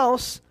everybody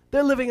else,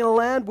 they're living in a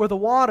land where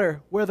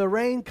the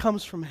rain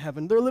comes from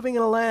heaven. They're living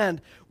in a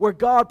land where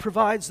God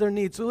provides their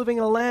needs. They're living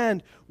in a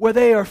land where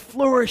they are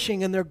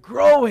flourishing and they're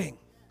growing.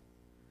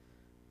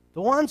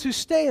 The ones who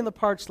stay in the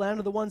parched land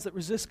are the ones that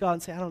resist God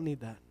and say, I don't need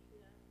that.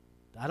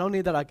 I don't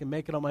need that. I can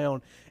make it on my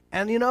own.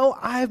 And you know,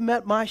 I've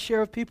met my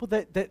share of people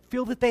that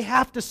feel that they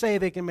have to say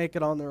they can make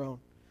it on their own.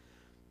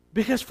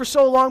 Because for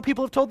so long,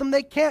 people have told them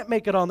they can't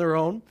make it on their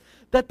own,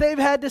 that they've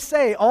had to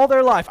say all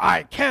their life,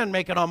 I can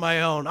make it on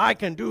my own. I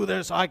can do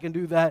this. I can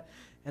do that.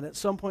 And at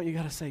some point, you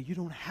got to say, you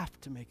don't have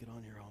to make it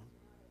on your own.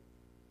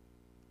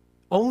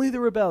 Only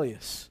the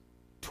rebellious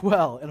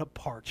dwell in a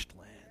parched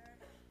land.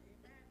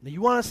 Now,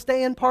 you want to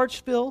stay in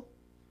Parchville,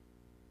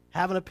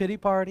 having a pity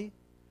party,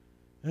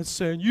 and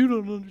saying, you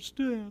don't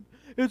understand.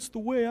 It's the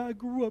way I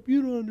grew up.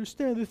 You don't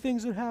understand the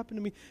things that happened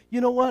to me. You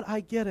know what?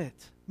 I get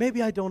it.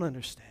 Maybe I don't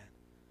understand.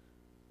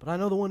 But I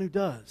know the one who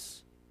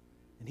does.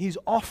 And he's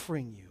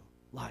offering you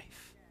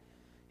life.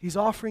 He's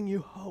offering you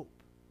hope.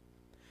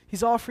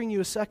 He's offering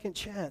you a second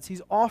chance.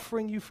 He's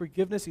offering you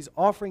forgiveness. He's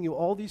offering you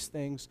all these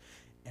things.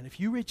 And if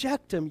you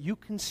reject him, you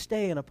can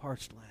stay in a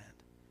parched land.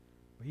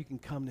 Or you can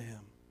come to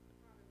him.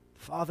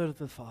 Father to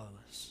the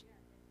fatherless.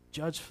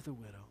 Judge for the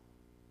widow.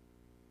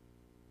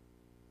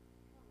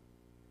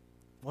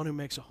 One who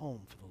makes a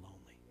home for the lonely.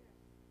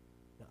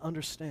 Now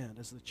understand,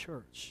 as the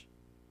church,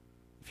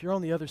 if you're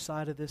on the other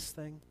side of this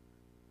thing,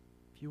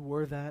 if you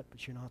were that,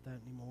 but you're not that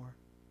anymore,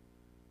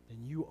 then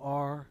you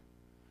are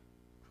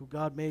who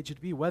God made you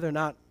to be. Whether or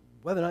not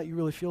you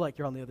really feel like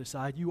you're on the other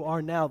side, you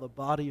are now the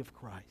body of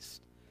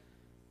Christ.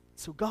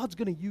 So God's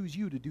going to use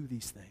you to do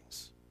these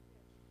things.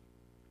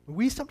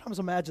 We sometimes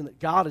imagine that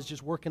God is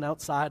just working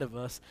outside of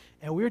us,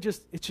 and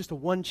it's just a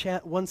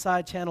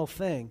one-side channel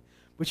thing.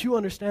 But you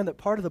understand that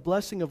part of the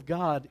blessing of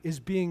God is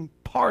being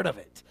part of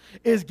it,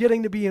 is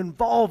getting to be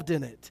involved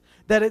in it.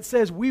 That it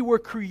says we were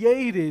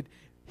created,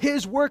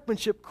 his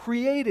workmanship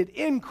created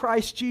in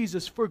Christ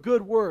Jesus for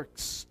good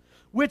works,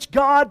 which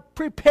God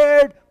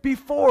prepared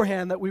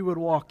beforehand that we would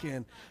walk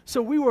in.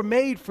 So we were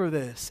made for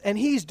this, and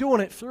he's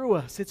doing it through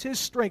us. It's his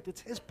strength,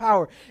 it's his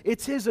power,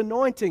 it's his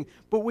anointing.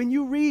 But when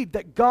you read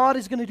that God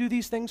is going to do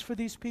these things for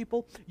these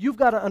people, you've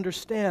got to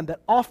understand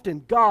that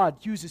often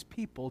God uses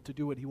people to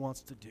do what he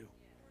wants to do.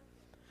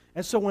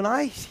 And so when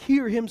I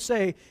hear him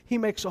say he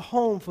makes a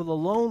home for the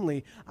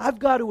lonely, I've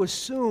got to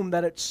assume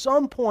that at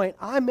some point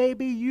I may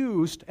be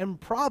used,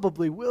 and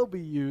probably will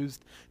be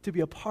used, to be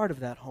a part of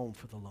that home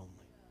for the lonely.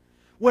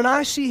 When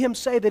I see him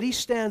say that he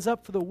stands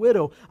up for the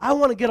widow, I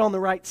want to get on the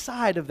right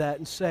side of that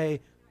and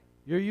say,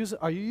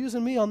 are you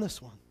using me on this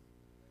one?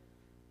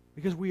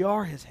 Because we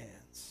are his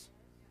hands.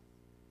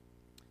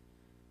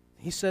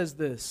 He says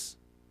this,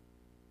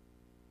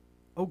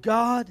 O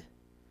God,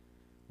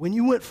 when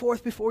you went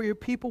forth before your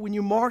people, when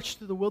you marched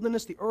through the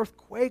wilderness, the earth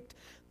quaked.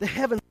 The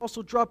heavens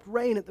also dropped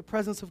rain at the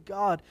presence of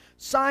God.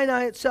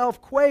 Sinai itself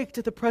quaked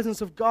at the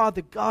presence of God,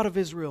 the God of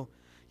Israel.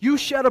 You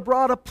shed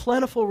abroad a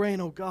plentiful rain,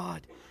 O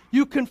God.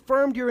 You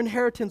confirmed your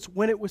inheritance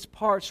when it was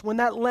parched. When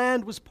that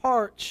land was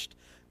parched,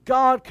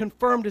 God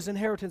confirmed his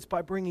inheritance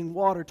by bringing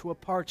water to a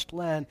parched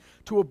land,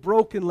 to a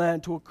broken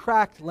land, to a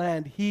cracked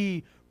land.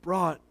 He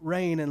brought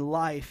rain and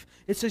life.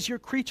 It says your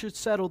creatures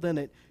settled in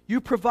it. You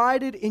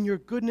provided in your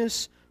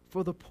goodness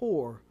for the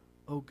poor,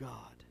 O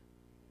God.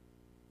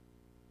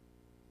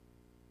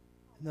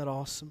 Isn't that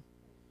awesome?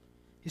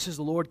 He says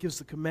the Lord gives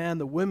the command.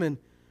 The women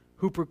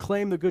who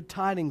proclaim the good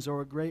tidings are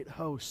a great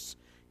host.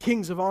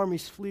 Kings of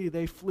armies flee,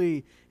 they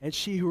flee, and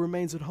she who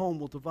remains at home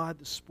will divide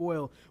the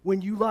spoil.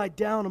 When you lie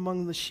down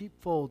among the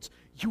sheepfolds,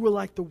 you are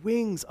like the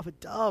wings of a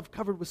dove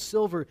covered with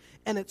silver,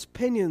 and its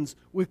pinions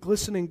with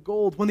glistening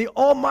gold. When the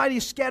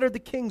Almighty scattered the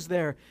kings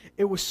there,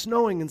 it was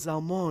snowing in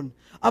Zalmon.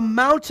 A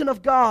mountain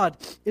of God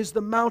is the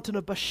mountain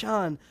of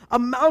Bashan. A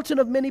mountain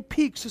of many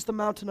peaks is the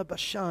mountain of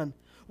Bashan.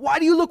 Why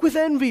do you look with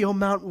envy, O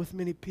mountain with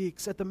many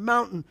peaks, at the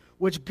mountain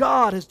which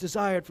God has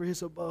desired for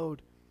his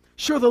abode?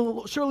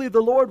 Surely the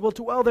Lord will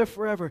dwell there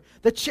forever.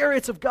 The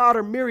chariots of God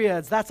are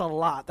myriads. That's a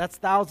lot. That's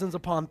thousands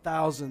upon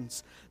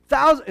thousands.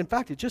 In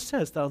fact, it just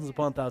says thousands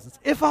upon thousands.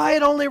 If I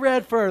had only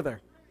read further.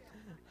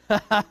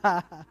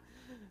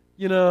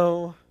 You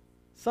know,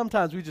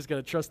 sometimes we just got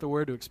to trust the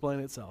word to explain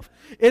itself.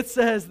 It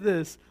says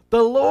this,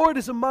 the Lord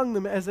is among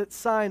them as at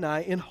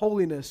Sinai in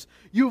holiness.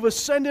 You have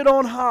ascended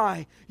on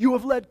high. You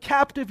have led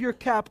captive your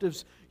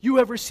captives. You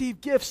have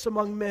received gifts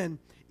among men,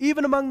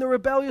 even among the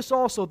rebellious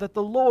also, that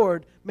the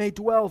Lord may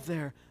dwell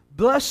there.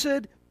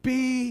 Blessed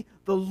be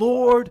the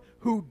Lord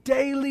who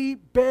daily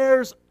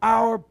bears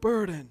our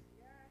burden.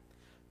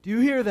 Do you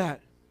hear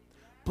that?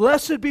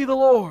 Blessed be the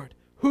Lord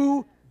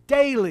who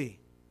daily,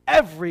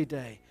 every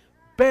day,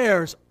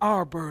 bears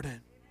our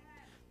burden.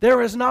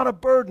 There is not a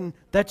burden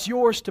that's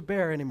yours to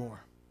bear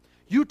anymore.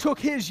 You took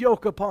his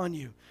yoke upon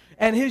you,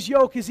 and his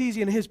yoke is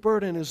easy and his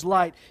burden is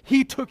light.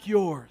 He took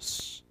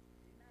yours.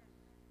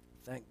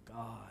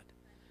 God.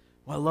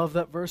 Well, I love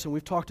that verse, and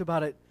we've talked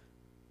about it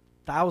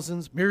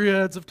thousands,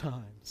 myriads of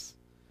times,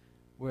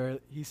 where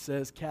he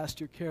says, cast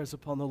your cares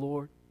upon the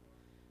Lord,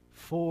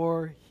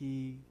 for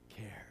he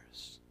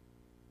cares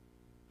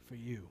for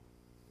you.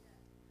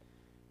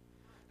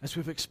 As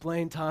we've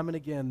explained time and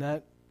again,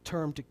 that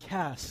term to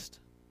cast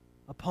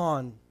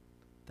upon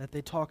that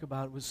they talk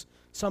about was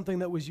something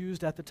that was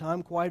used at the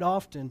time quite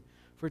often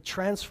for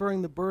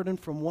transferring the burden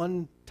from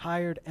one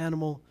tired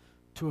animal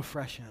to a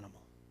fresh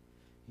animal.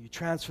 You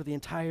transfer the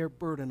entire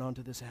burden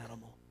onto this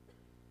animal.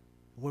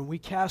 When we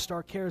cast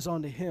our cares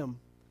onto him,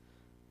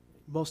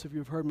 most of you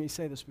have heard me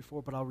say this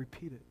before, but I'll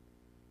repeat it.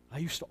 I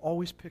used to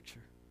always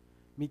picture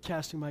me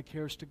casting my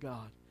cares to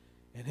God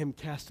and him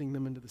casting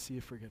them into the sea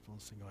of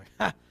forgetfulness and going,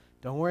 ha,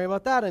 don't worry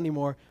about that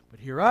anymore. But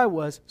here I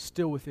was,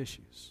 still with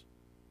issues.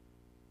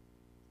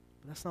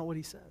 But that's not what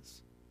he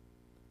says.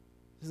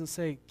 He doesn't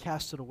say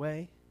cast it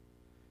away.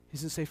 He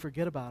doesn't say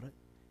forget about it.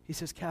 He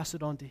says cast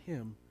it onto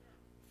him,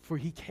 for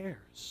he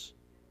cares.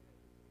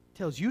 He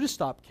tells you to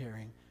stop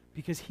caring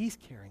because he's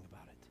caring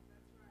about it.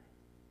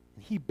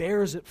 And he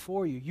bears it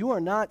for you. You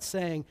are not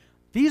saying,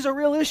 these are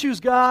real issues,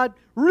 God.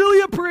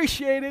 Really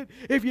appreciate it.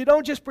 If you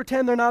don't just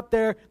pretend they're not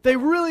there, they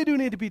really do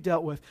need to be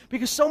dealt with.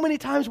 Because so many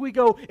times we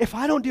go, if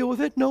I don't deal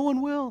with it, no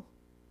one will.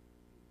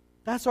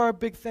 That's our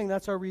big thing.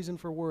 That's our reason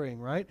for worrying,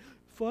 right?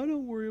 If I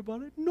don't worry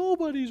about it,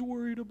 nobody's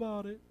worried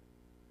about it.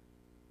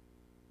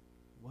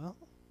 Well,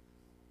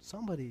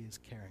 somebody is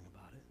caring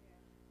about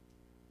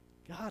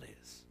it. God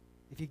is.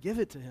 If you give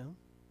it to him.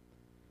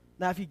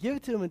 Now, if you give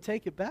it to him and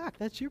take it back,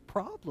 that's your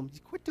problem. You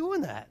quit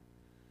doing that.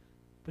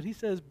 But he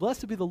says,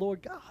 blessed be the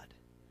Lord God,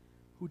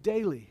 who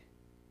daily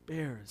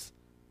bears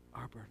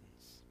our burdens.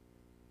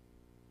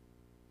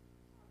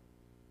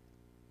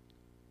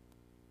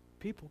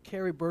 People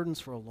carry burdens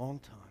for a long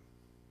time.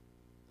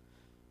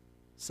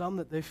 Some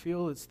that they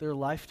feel it's their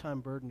lifetime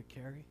burden to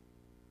carry.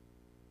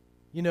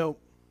 You know,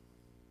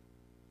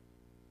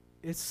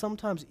 it's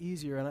sometimes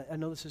easier, and I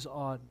know this is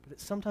odd, but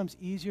it's sometimes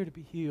easier to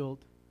be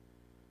healed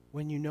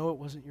when you know it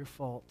wasn't your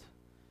fault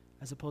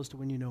as opposed to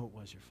when you know it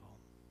was your fault.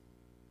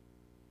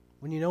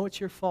 When you know it's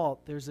your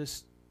fault, there's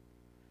this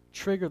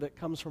trigger that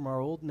comes from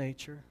our old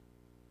nature,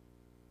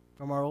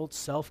 from our old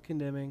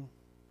self-condemning,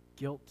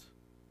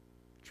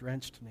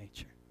 guilt-drenched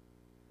nature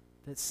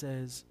that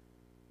says,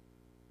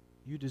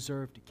 you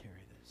deserve to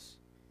carry this.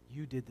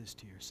 You did this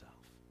to yourself.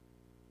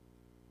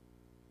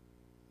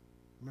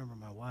 Remember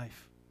my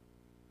wife.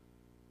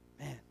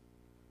 Man,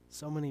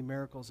 so many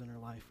miracles in her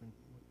life. And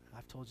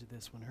I've told you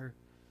this, when her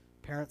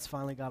parents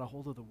finally got a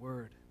hold of the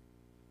Word,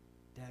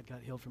 Dad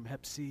got healed from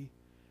Hep C.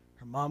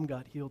 Her mom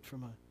got healed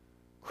from a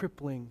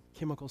crippling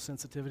chemical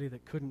sensitivity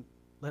that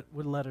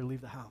wouldn't let her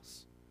leave the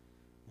house.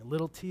 And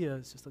little Tia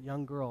is just a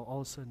young girl,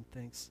 all of a sudden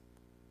thinks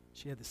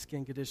she had the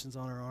skin conditions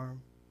on her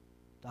arm.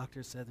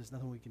 Doctor said there's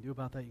nothing we can do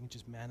about that. You can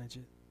just manage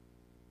it.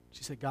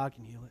 She said God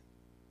can heal it.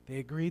 They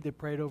agreed. They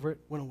prayed over it.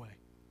 Went away.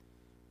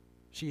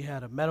 She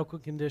had a medical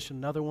condition,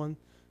 another one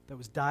that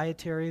was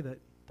dietary that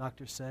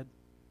doctor said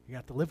you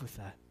have to live with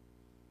that.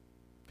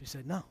 She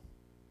said no.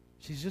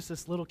 She's just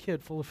this little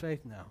kid full of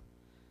faith now.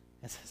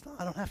 And says, no,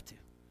 I don't have to.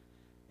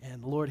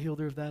 And the Lord healed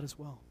her of that as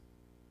well.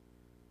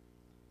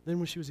 Then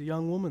when she was a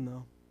young woman,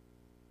 though,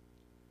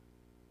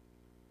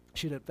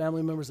 she had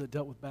family members that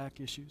dealt with back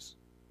issues.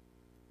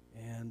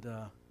 And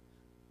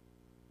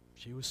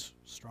she was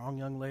a strong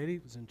young lady,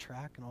 was in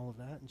track and all of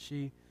that, and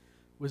she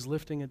was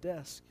lifting a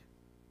desk.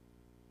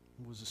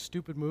 It was a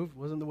stupid move. It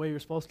wasn't the way you're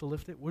supposed to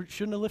lift it.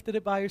 Shouldn't have lifted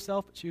it by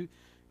yourself, but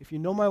if you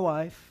know my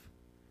wife,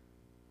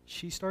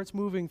 she starts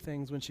moving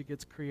things when she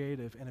gets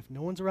creative, and if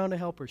no one's around to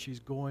help her, she's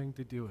going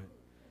to do it.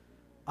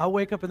 I'll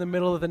wake up in the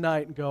middle of the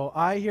night and go,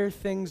 I hear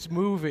things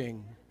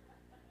moving.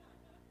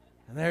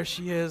 And there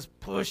she is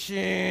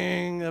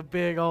pushing a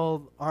big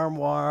old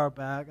armoire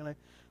back. And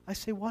I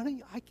say, why don't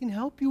you, I can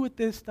help you with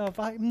this stuff.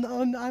 I'm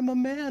a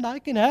man. I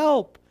can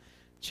help.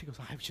 She goes,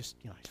 I just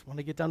want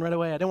to get done right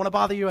away. I didn't want to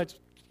bother you.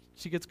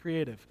 She gets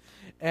creative.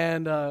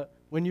 And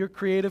when you're a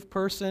creative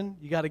person,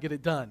 you got to get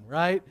it done,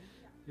 right?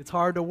 It's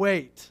hard to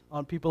wait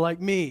on people like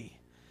me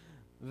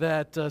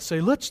that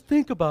say, let's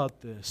think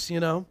about this,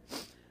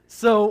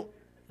 So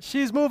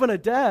she's moving a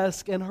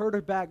desk and hurt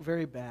her back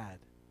very bad,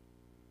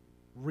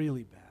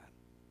 really bad.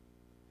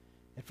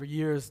 And for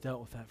years, dealt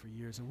with that for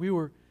years. And we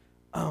were,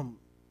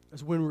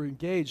 as when we were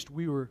engaged,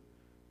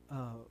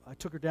 I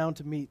took her down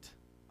to meet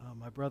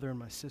my brother and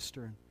my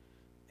sister.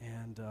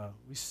 And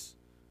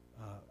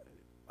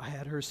I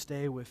had her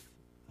stay with,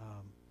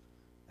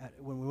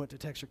 when we went to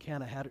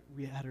Texarkana,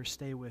 we had her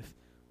stay with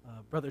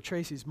Brother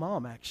Tracy's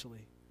mom,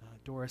 actually,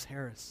 Doris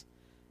Harris,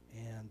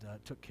 and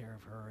took care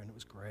of her, and it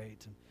was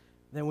great. And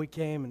then we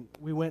came and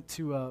we went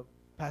to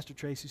Pastor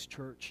Tracy's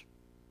church,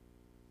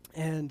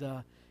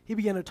 and he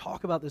began to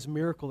talk about this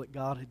miracle that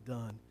God had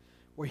done,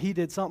 where he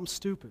did something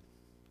stupid.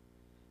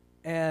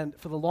 And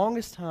for the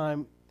longest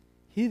time,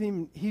 he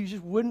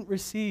just wouldn't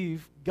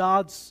receive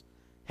God's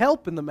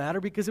help in the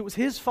matter because it was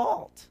his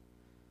fault.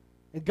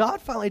 And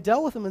God finally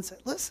dealt with him and said,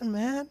 listen,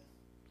 man,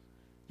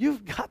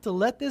 You've got to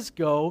let this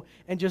go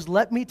and just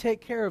let me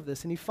take care of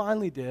this. And he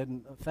finally did,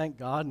 and thank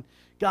God. And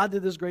God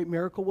did this great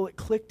miracle. Well, it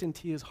clicked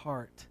into his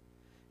heart.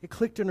 It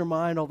clicked in her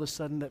mind all of a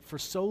sudden that for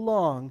so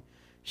long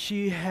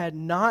she had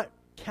not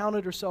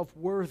counted herself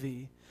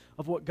worthy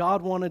of what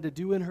God wanted to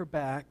do in her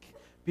back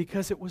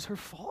because it was her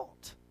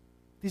fault.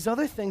 These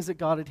other things that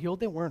God had healed,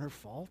 they weren't her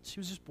fault. She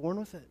was just born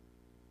with it.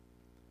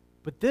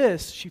 But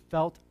this, she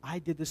felt, I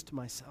did this to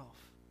myself.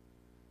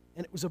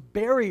 And it was a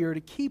barrier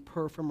to keep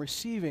her from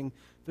receiving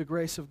the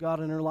grace of God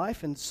in her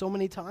life. And so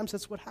many times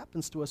that's what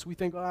happens to us. We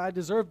think, oh, I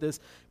deserve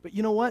this. But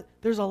you know what?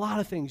 There's a lot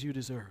of things you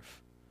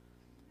deserve.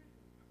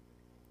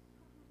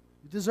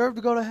 You deserve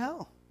to go to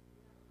hell.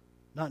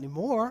 Not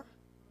anymore.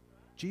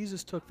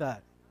 Jesus took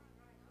that.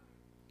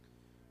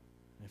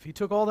 If he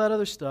took all that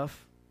other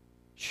stuff,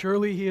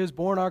 surely he has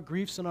borne our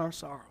griefs and our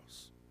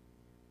sorrows.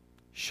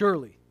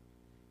 Surely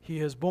he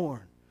has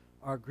borne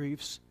our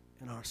griefs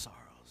and our sorrows.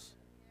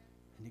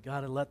 And you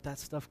got to let that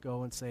stuff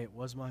go and say, it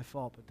was my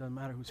fault, but it doesn't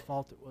matter whose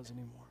fault it was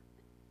anymore.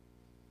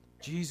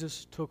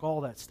 Jesus took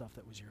all that stuff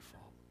that was your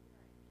fault.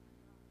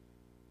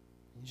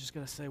 You just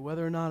got to say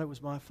whether or not it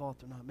was my fault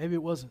or not. Maybe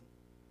it wasn't.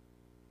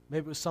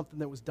 Maybe it was something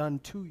that was done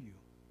to you.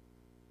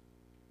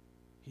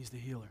 He's the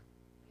healer.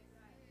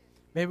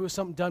 Maybe it was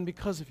something done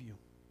because of you.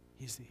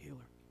 He's the healer.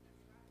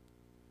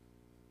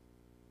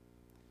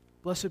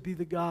 Blessed be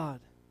the God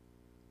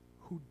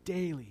who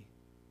daily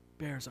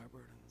bears our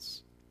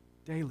burdens.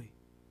 Daily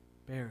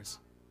bears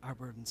our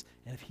burdens.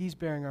 And if he's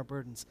bearing our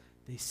burdens,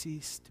 they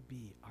cease to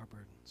be our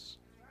burdens.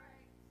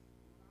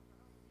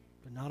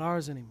 But not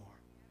ours anymore.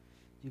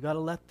 You got to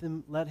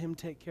let him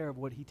take care of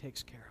what he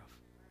takes care of.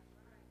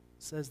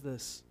 It says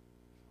this.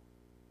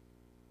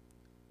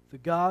 The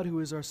God who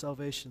is our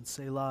salvation,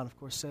 Selah. And of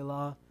course,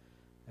 Selah,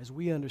 as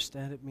we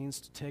understand it, means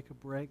to take a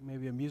break,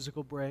 maybe a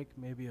musical break,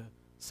 maybe a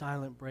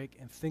silent break,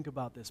 and think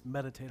about this,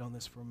 meditate on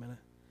this for a minute.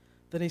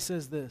 Then he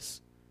says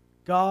this,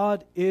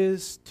 God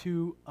is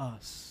to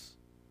us.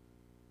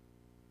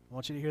 I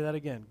want you to hear that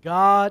again.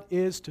 God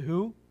is to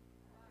who?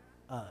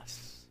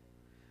 Us.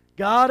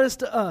 God is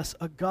to us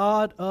a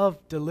God of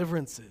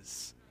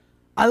deliverances.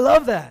 I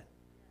love that.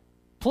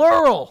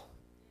 Plural.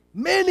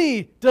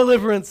 Many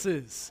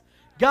deliverances.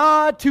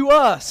 God to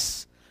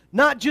us.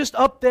 Not just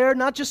up there,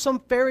 not just some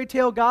fairy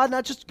tale God,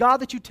 not just God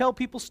that you tell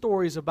people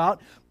stories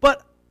about,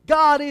 but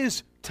God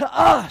is to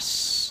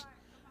us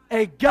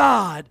a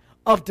God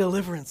of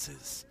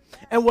deliverances.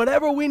 And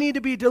whatever we need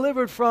to be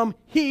delivered from,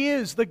 he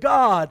is the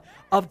God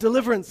of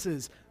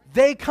deliverances.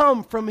 They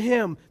come from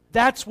him.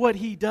 That's what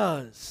he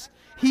does.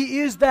 He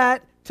is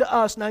that to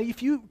us. Now,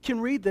 if you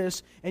can read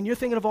this and you're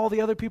thinking of all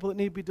the other people that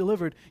need to be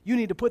delivered, you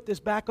need to put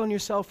this back on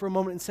yourself for a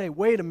moment and say,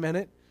 wait a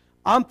minute.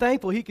 I'm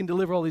thankful he can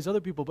deliver all these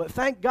other people, but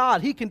thank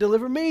God he can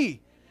deliver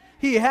me.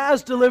 He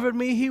has delivered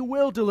me. He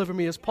will deliver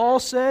me. As Paul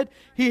said,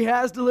 he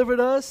has delivered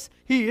us.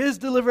 He is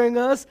delivering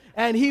us,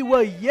 and he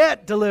will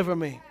yet deliver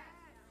me.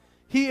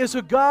 He is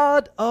a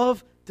God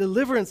of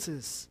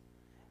deliverances.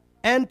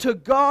 And to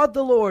God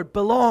the Lord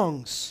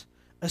belongs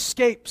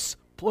escapes,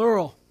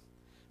 plural.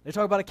 They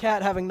talk about a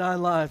cat having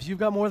 9 lives. You've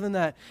got more than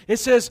that. It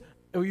says,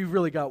 oh, you've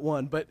really got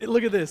one, but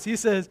look at this. He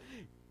says,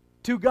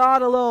 to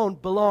God alone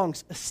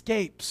belongs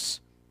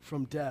escapes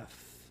from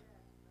death.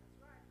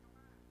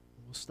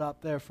 We'll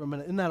stop there for a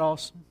minute. Isn't that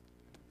awesome?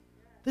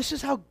 This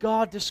is how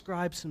God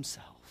describes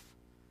himself.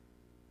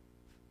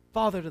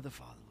 Father to the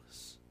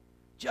fatherless,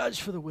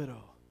 judge for the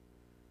widow,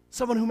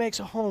 someone who makes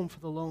a home for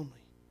the lonely.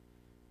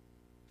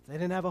 If they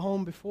didn't have a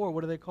home before,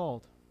 what are they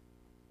called?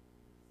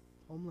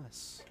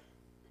 Homeless.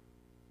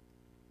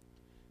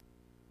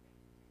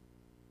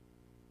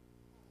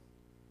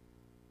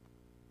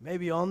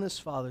 Maybe on this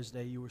Father's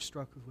Day you were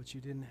struck with what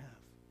you didn't have.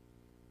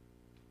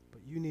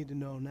 But you need to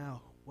know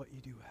now what you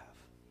do have.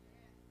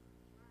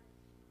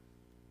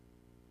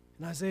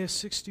 In Isaiah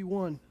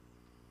 61, and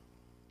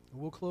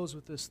we'll close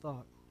with this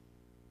thought.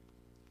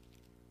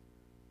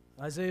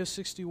 Isaiah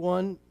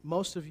 61,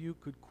 most of you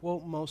could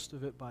quote most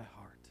of it by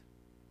heart.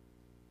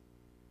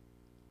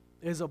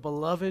 It is a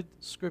beloved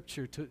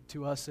scripture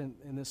to us in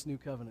this new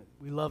covenant.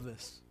 We love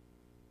this.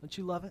 Don't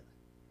you love it?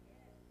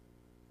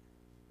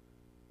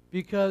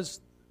 Because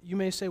you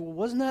may say, well,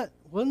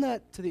 wasn't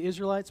that to the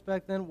Israelites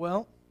back then?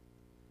 Well,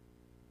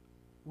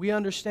 we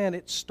understand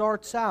it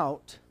starts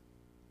out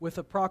with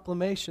a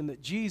proclamation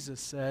that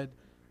Jesus said,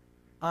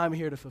 I'm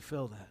here to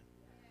fulfill that.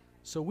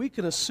 So we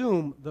can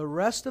assume the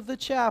rest of the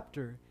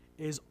chapter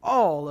is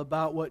all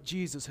about what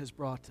Jesus has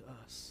brought to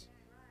us.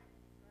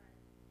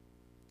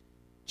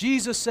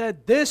 Jesus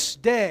said, this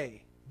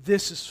day,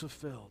 this is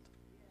fulfilled.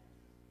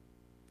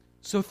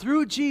 So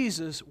through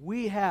Jesus,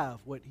 we have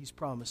what he's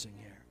promising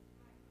here.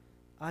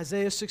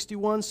 Isaiah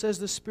 61 says,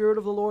 the Spirit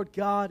of the Lord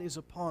God is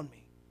upon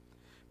me,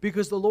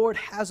 because the Lord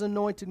has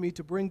anointed me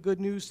to bring good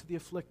news to the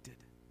afflicted.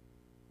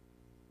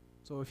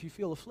 So if you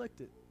feel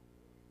afflicted,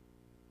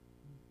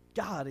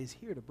 God is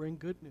here to bring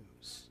good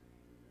news.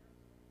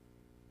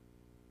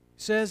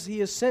 He says he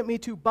has sent me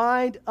to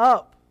bind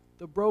up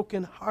the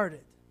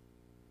brokenhearted.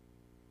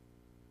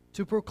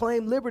 to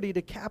proclaim liberty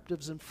to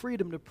captives and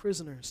freedom to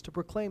prisoners, to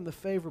proclaim the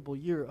favorable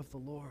year of the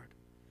Lord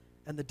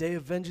and the day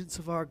of vengeance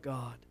of our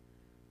God,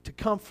 to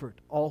comfort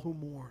all who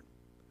mourn,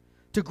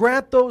 to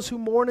grant those who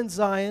mourn in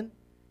Zion,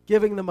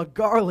 giving them a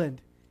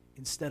garland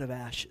instead of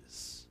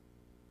ashes.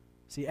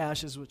 See,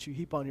 ashes which you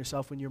heap on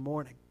yourself when you're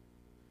mourning.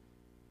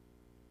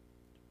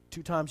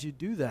 2 times you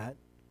do that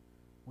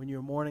when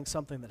you're mourning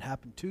something that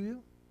happened to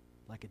you,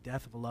 like a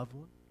death of a loved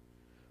one,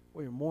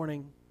 or you're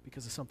mourning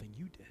because of something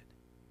you did.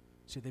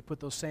 See, they put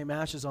those same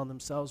ashes on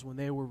themselves when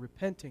they were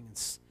repenting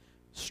and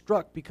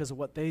struck because of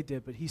what they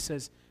did. But he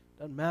says,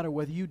 it doesn't matter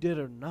whether you did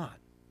it or not.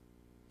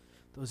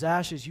 Those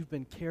ashes you've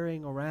been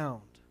carrying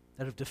around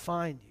that have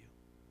defined you,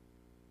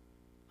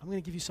 I'm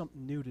going to give you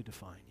something new to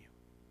define you.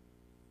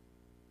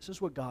 This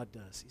is what God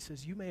does. He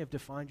says, you may have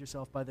defined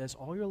yourself by this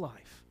all your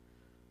life,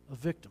 a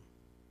victim.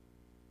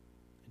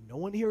 And no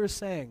one here is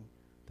saying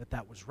that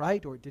that was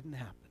right or it didn't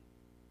happen.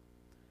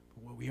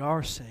 But what we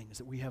are saying is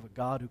that we have a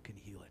God who can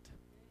heal it.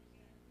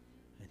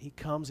 And he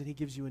comes and he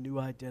gives you a new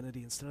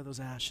identity. Instead of those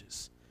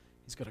ashes,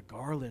 he's got a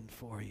garland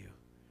for you.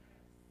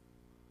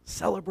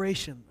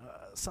 Celebration,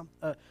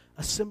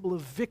 a symbol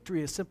of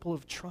victory, a symbol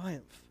of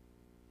triumph.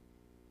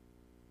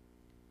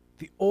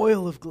 The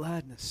oil of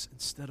gladness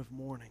instead of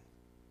mourning.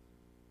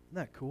 Isn't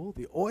that cool?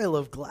 The oil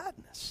of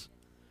gladness.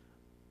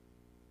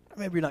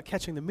 Maybe you're not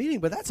catching the meaning,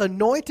 but that's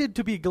anointed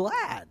to be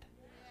glad.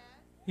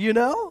 You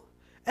know?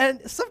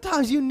 And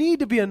sometimes you need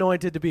to be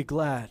anointed to be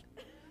glad.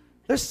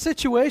 There's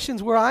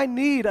situations where I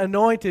need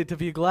anointed to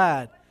be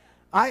glad.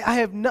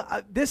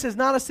 This is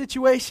not a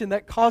situation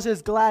that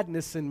causes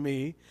gladness in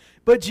me.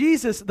 But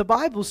Jesus, the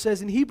Bible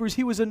says in Hebrews,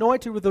 he was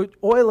anointed with the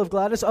oil of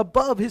gladness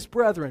above his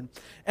brethren.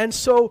 And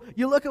so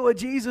you look at what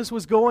Jesus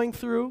was going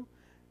through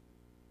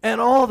and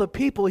all the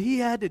people he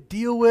had to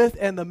deal with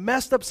and the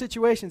messed up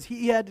situations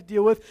he had to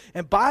deal with.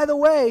 And by the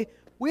way,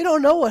 we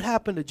don't know what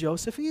happened to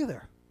Joseph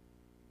either.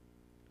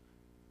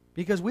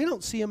 Because we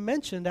don't see him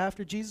mentioned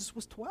after Jesus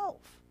was 12.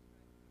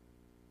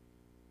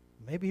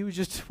 Maybe he was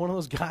just one of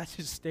those guys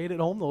who stayed at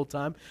home the whole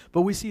time.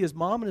 But we see his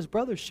mom and his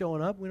brothers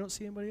showing up. We don't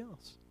see anybody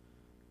else.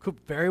 Could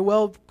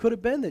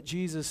have been that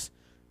Jesus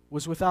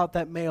was without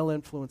that male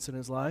influence in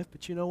his life.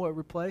 But you know what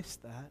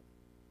replaced that?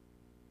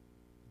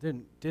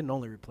 Didn't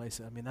only replace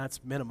it. I mean,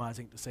 that's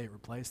minimizing to say it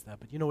replaced that.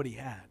 But you know what he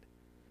had?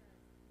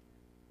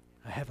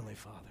 A heavenly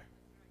Father.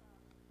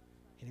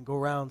 He didn't go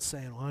around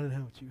saying, well, I didn't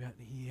have what you had.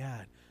 He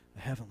had a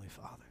heavenly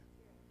Father.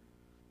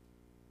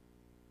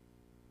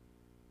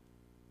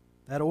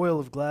 That oil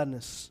of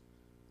gladness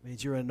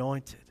means you're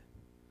anointed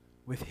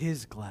with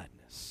his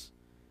gladness.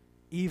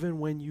 Even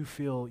when you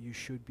feel you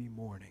should be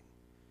mourning,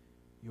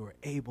 you're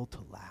able to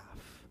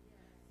laugh.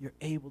 You're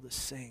able to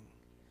sing.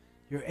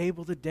 You're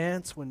able to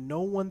dance when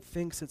no one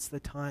thinks it's the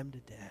time to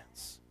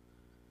dance.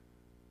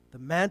 The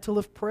mantle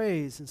of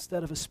praise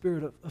instead of a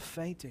spirit of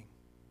fainting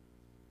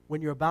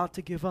when you're about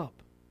to give up.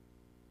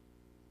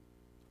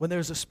 When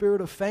there's a spirit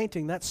of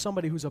fainting, that's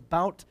somebody who's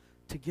about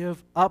to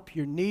give up.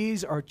 Your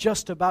knees are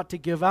just about to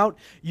give out.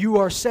 You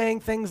are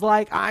saying things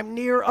like, I'm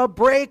near a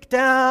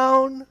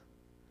breakdown.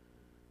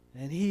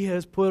 And he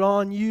has put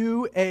on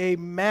you a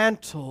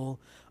mantle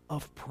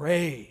of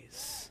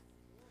praise.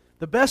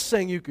 The best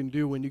thing you can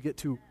do when you get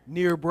to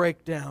near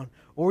breakdown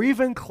or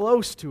even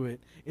close to it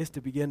is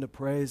to begin to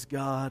praise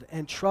God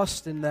and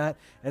trust in that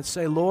and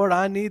say, Lord,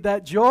 I need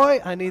that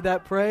joy, I need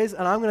that praise,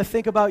 and I'm going to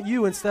think about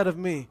you instead of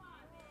me.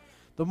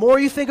 The more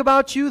you think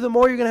about you, the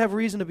more you're going to have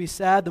reason to be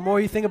sad. The more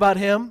you think about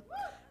him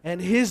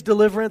and his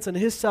deliverance and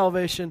his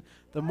salvation,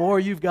 the more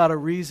you've got a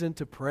reason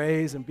to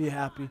praise and be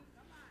happy.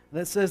 And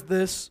it says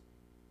this,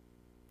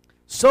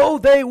 so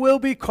they will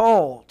be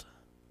called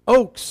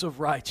oaks of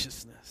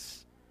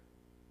righteousness.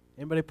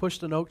 Anybody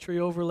pushed an oak tree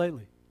over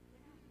lately?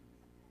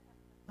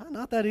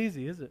 Not that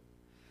easy, is it?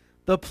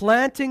 The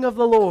planting of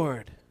the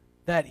Lord,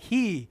 that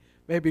he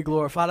may be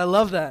glorified. I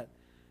love that.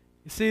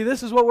 You see,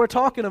 this is what we're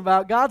talking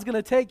about. God's going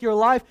to take your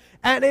life,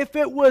 and if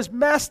it was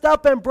messed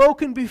up and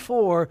broken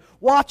before,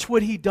 watch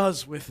what he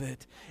does with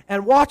it.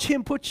 And watch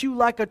him put you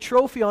like a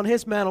trophy on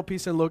his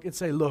mantelpiece and look and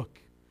say,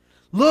 look,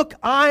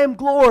 I am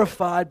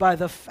glorified by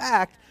the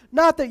fact,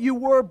 not that you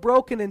were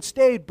broken and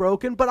stayed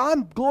broken, but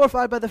I'm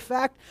glorified by the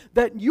fact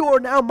that you're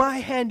now my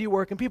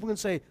handiwork. And people can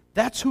say,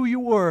 that's who you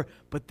were,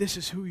 but this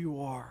is who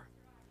you are.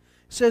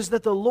 It says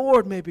that the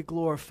Lord may be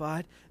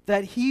glorified,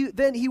 that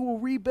then he will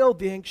rebuild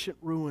the ancient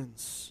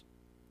ruins.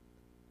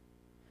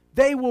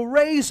 They will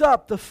raise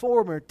up the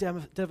former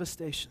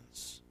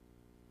devastations.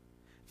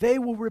 They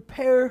will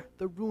repair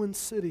the ruined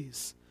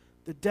cities,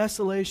 the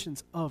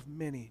desolations of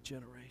many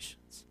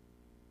generations.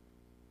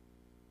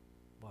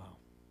 Wow.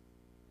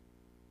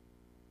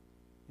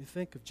 You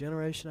think of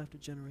generation after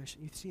generation.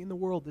 You see, in the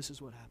world, this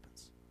is what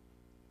happens.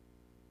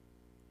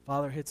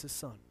 Father hits his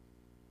son.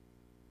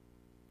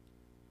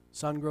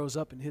 Son grows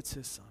up and hits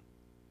his son.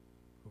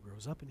 Who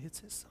grows up and hits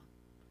his son.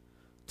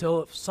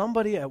 Till if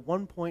somebody at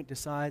one point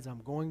decides,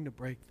 I'm going to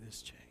break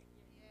this chain.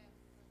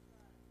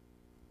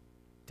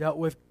 Dealt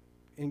with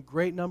in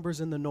great numbers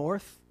in the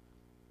north,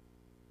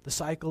 the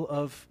cycle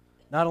of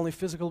Not only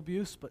physical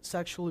abuse, but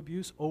sexual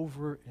abuse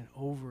over and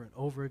over and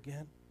over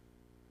again.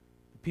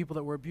 The people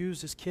that were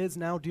abused as kids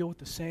now deal with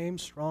the same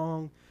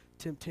strong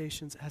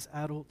temptations as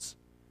adults.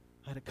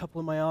 I had a couple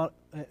in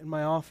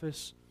my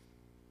office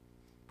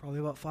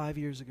probably about 5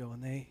 years ago,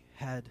 and they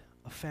had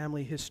a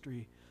family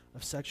history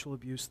of sexual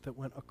abuse that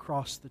went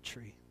across the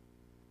tree.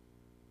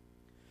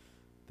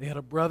 They had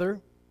a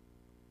brother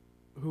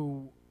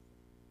who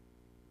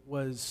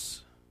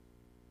was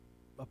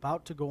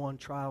about to go on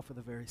trial for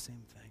the very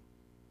same thing.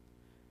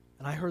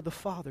 And I heard the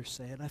father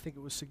say it, and I think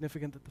it was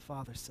significant that the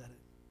father said it.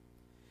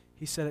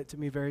 He said it to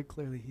me very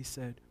clearly. He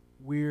said,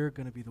 "We're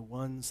going to be the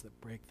ones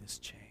that break this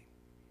chain.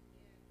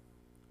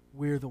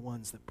 We're the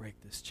ones that break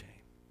this chain."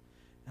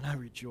 And I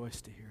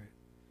rejoiced to hear it,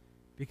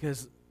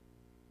 because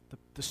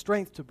the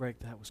strength to break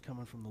that was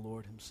coming from the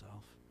Lord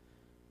himself.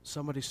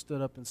 Somebody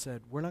stood up and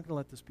said, "We're not going to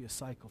let this be a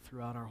cycle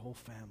throughout our whole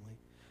family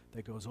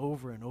that goes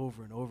over and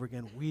over and over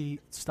again. It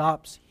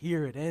stops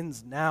here. It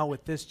ends now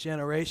with this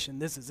generation.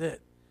 This is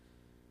it."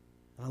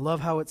 And I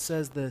love how it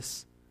says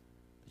this,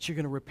 that you're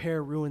going to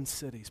repair ruined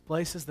cities,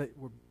 places that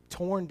were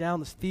torn down.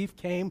 The thief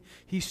came,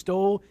 he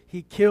stole,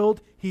 he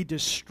killed, he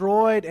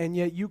destroyed, and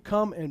yet you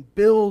come and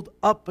build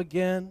up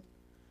again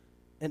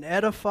and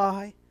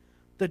edify.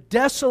 The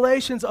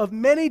desolations of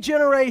many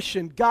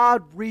generations,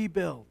 God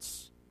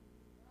rebuilds.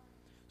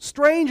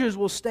 Strangers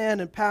will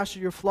stand and pasture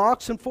your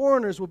flocks, and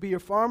foreigners will be your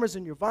farmers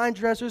and your vine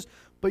dressers,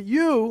 but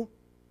you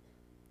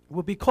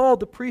will be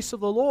called the priests of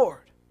the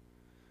Lord.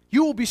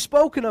 You will be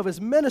spoken of as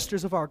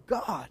ministers of our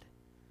God.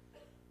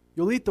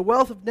 You'll eat the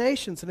wealth of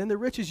nations, and in the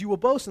riches you will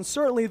boast, and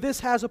certainly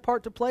this has a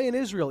part to play in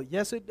Israel.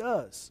 Yes, it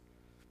does.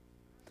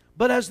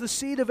 But as the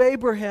seed of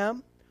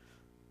Abraham,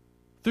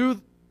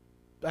 through,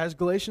 as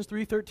Galatians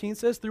 3:13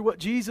 says, through what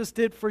Jesus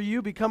did for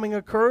you, becoming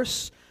a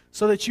curse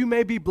so that you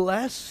may be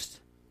blessed.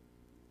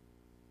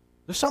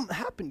 There's something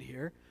happened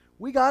here.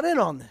 We got in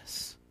on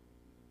this.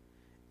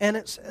 And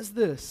it says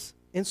this,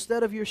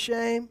 instead of your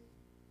shame,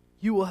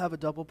 you will have a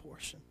double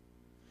portion.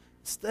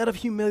 Instead of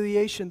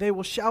humiliation, they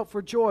will shout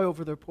for joy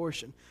over their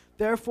portion.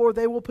 Therefore,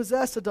 they will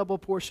possess a double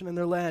portion in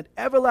their land.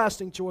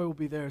 Everlasting joy will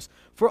be theirs.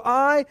 For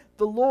I,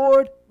 the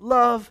Lord,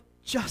 love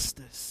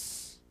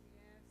justice.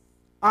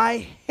 I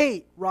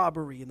hate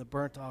robbery in the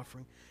burnt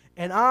offering,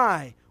 and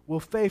I will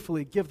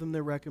faithfully give them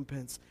their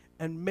recompense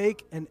and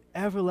make an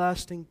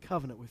everlasting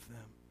covenant with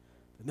them.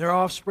 And their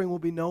offspring will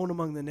be known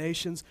among the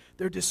nations,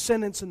 their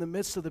descendants in the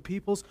midst of the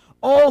peoples.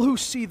 All who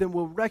see them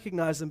will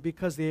recognize them,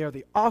 because they are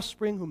the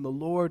offspring whom the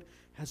Lord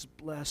has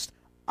blessed.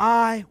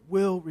 I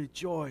will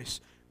rejoice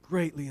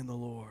greatly in the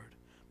Lord.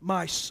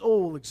 My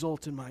soul will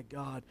exult in my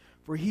God,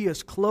 for he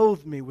has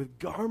clothed me with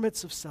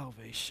garments of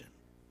salvation.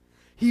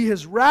 He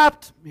has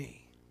wrapped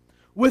me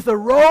with a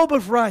robe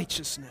of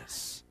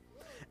righteousness.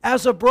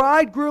 As a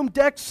bridegroom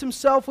decks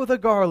himself with a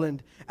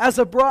garland, as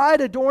a bride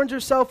adorns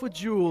herself with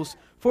jewels,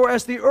 for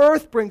as the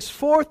earth brings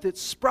forth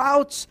its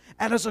sprouts,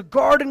 and as a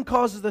garden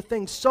causes the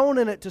things sown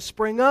in it to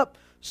spring up,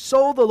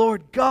 so the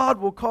Lord God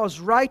will cause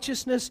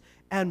righteousness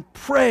and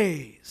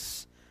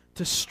praise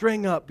to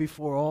spring up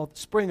before all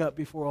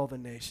the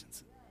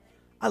nations.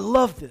 I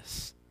love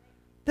this.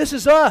 This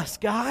is us,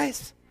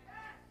 guys.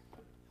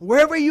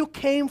 Wherever you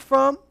came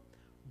from,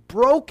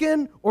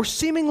 broken or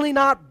seemingly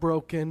not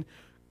broken,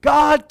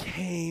 God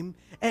came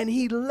and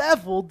he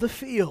leveled the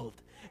field.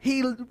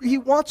 He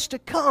wants to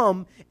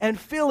come and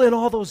fill in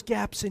all those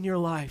gaps in your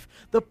life.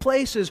 The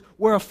places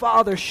where a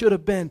father should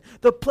have been.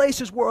 The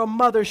places where a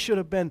mother should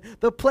have been.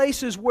 The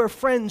places where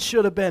friends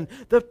should have been.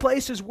 The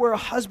places where a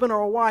husband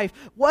or a wife.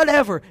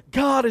 Whatever.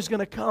 God is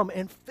going to come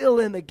and fill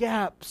in the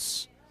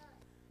gaps.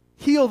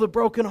 Heal the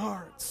broken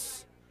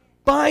hearts.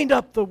 Bind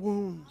up the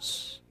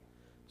wounds.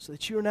 So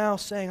that you're now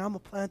saying, I'm a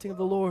planting of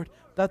the Lord,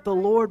 that the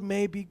Lord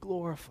may be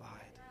glorified.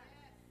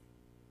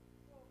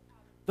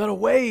 That a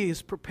way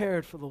is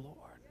prepared for the Lord.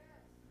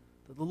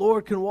 That the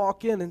Lord can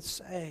walk in and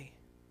say,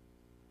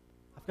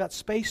 I've got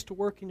space to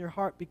work in your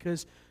heart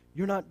because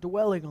you're not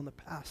dwelling on the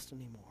past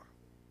anymore.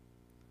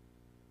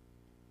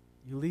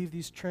 You leave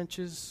these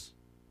trenches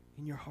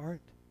in your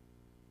heart.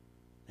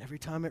 Every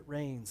time it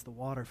rains, the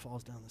water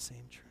falls down the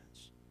same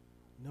trench.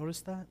 Notice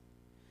that?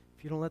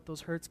 If you don't let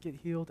those hurts get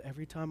healed,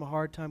 every time a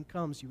hard time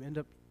comes, you end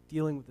up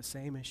dealing with the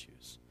same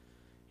issues.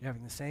 You're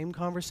having the same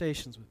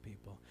conversations with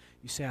people.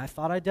 You say, I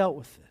thought I dealt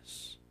with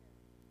this.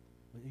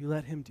 But you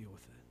let him deal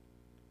with it.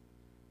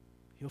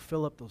 He'll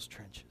fill up those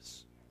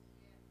trenches.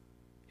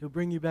 He'll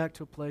bring you back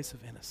to a place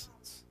of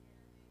innocence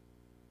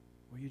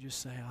where you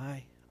just say,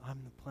 I'm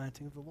the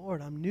planting of the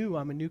Lord. I'm new.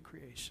 I'm a new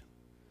creation.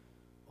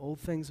 Old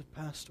things have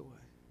passed away.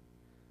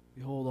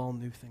 Behold, all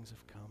new things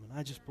have come. And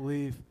I just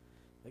believe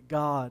that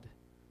God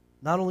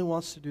not only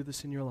wants to do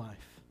this in your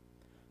life,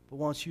 but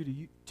wants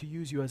you to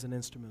use you as an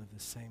instrument of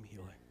this same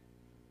healing.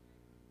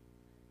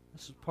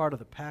 This is part of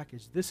the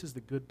package. This is the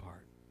good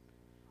part.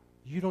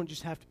 You don't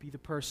just have to be the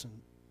person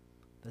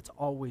that's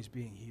always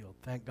being healed.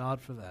 Thank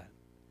God for that.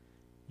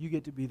 You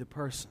get to be the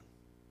person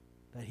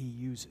that he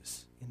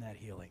uses in that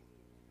healing.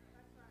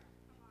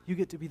 You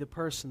get to be the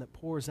person that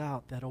pours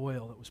out that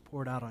oil that was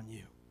poured out on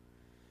you.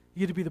 You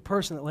get to be the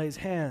person that lays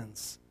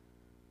hands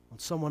on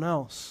someone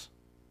else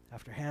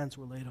after hands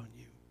were laid on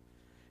you.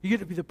 You get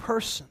to be the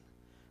person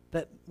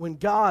that when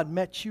God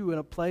met you in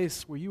a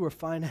place where you were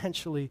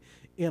financially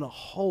in a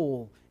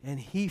hole and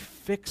He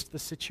fixed the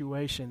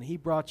situation, He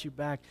brought you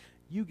back,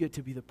 you get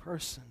to be the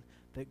person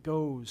that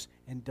goes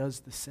and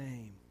does the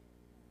same.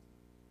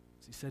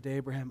 As He said to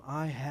Abraham,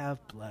 I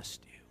have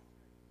blessed you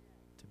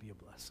to be a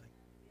blessing.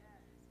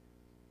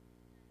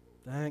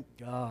 Thank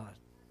God.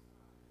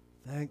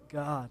 Thank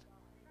God.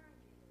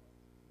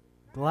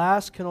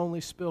 Glass can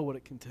only spill what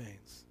it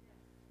contains.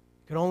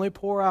 It can only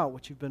pour out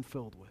what you've been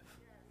filled with.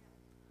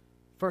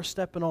 First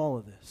step in all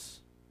of this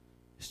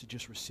is to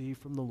just receive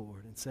from the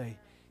Lord and say,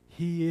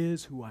 He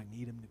is who I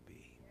need Him to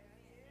be.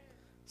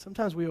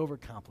 Sometimes we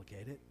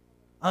overcomplicate it.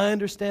 I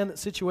understand that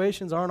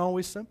situations aren't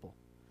always simple.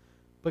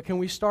 But can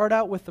we start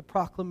out with the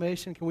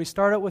proclamation? Can we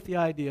start out with the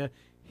idea,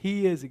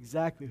 He is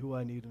exactly who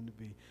I need Him to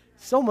be?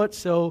 So much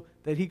so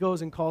that He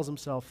goes and calls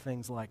Himself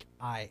things like,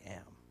 I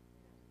am.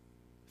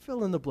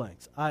 Fill in the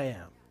blanks. I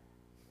am.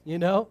 You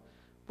know?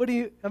 What do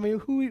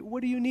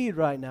you need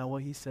right now? Well,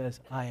 He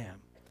says, I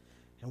am.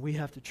 And we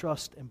have to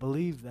trust and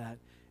believe that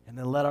and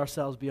then let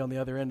ourselves be on the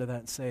other end of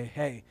that and say,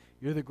 hey,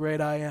 you're the great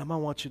I am. I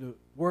want you to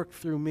work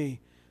through me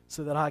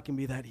so that I can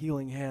be that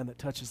healing hand that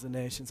touches the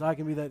nations. I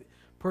can be that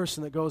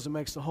person that goes and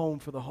makes a home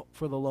for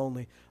the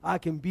lonely. I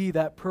can be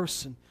that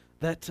person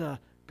that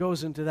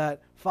goes into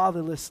that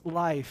fatherless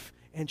life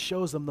and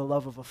shows them the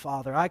love of a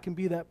father. I can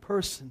be that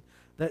person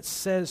that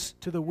says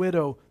to the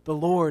widow, the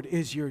Lord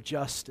is your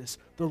justice.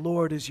 The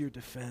Lord is your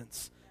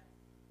defense.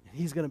 And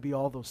He's going to be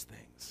all those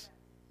things.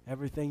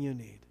 Everything you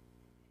need.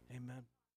 Amen.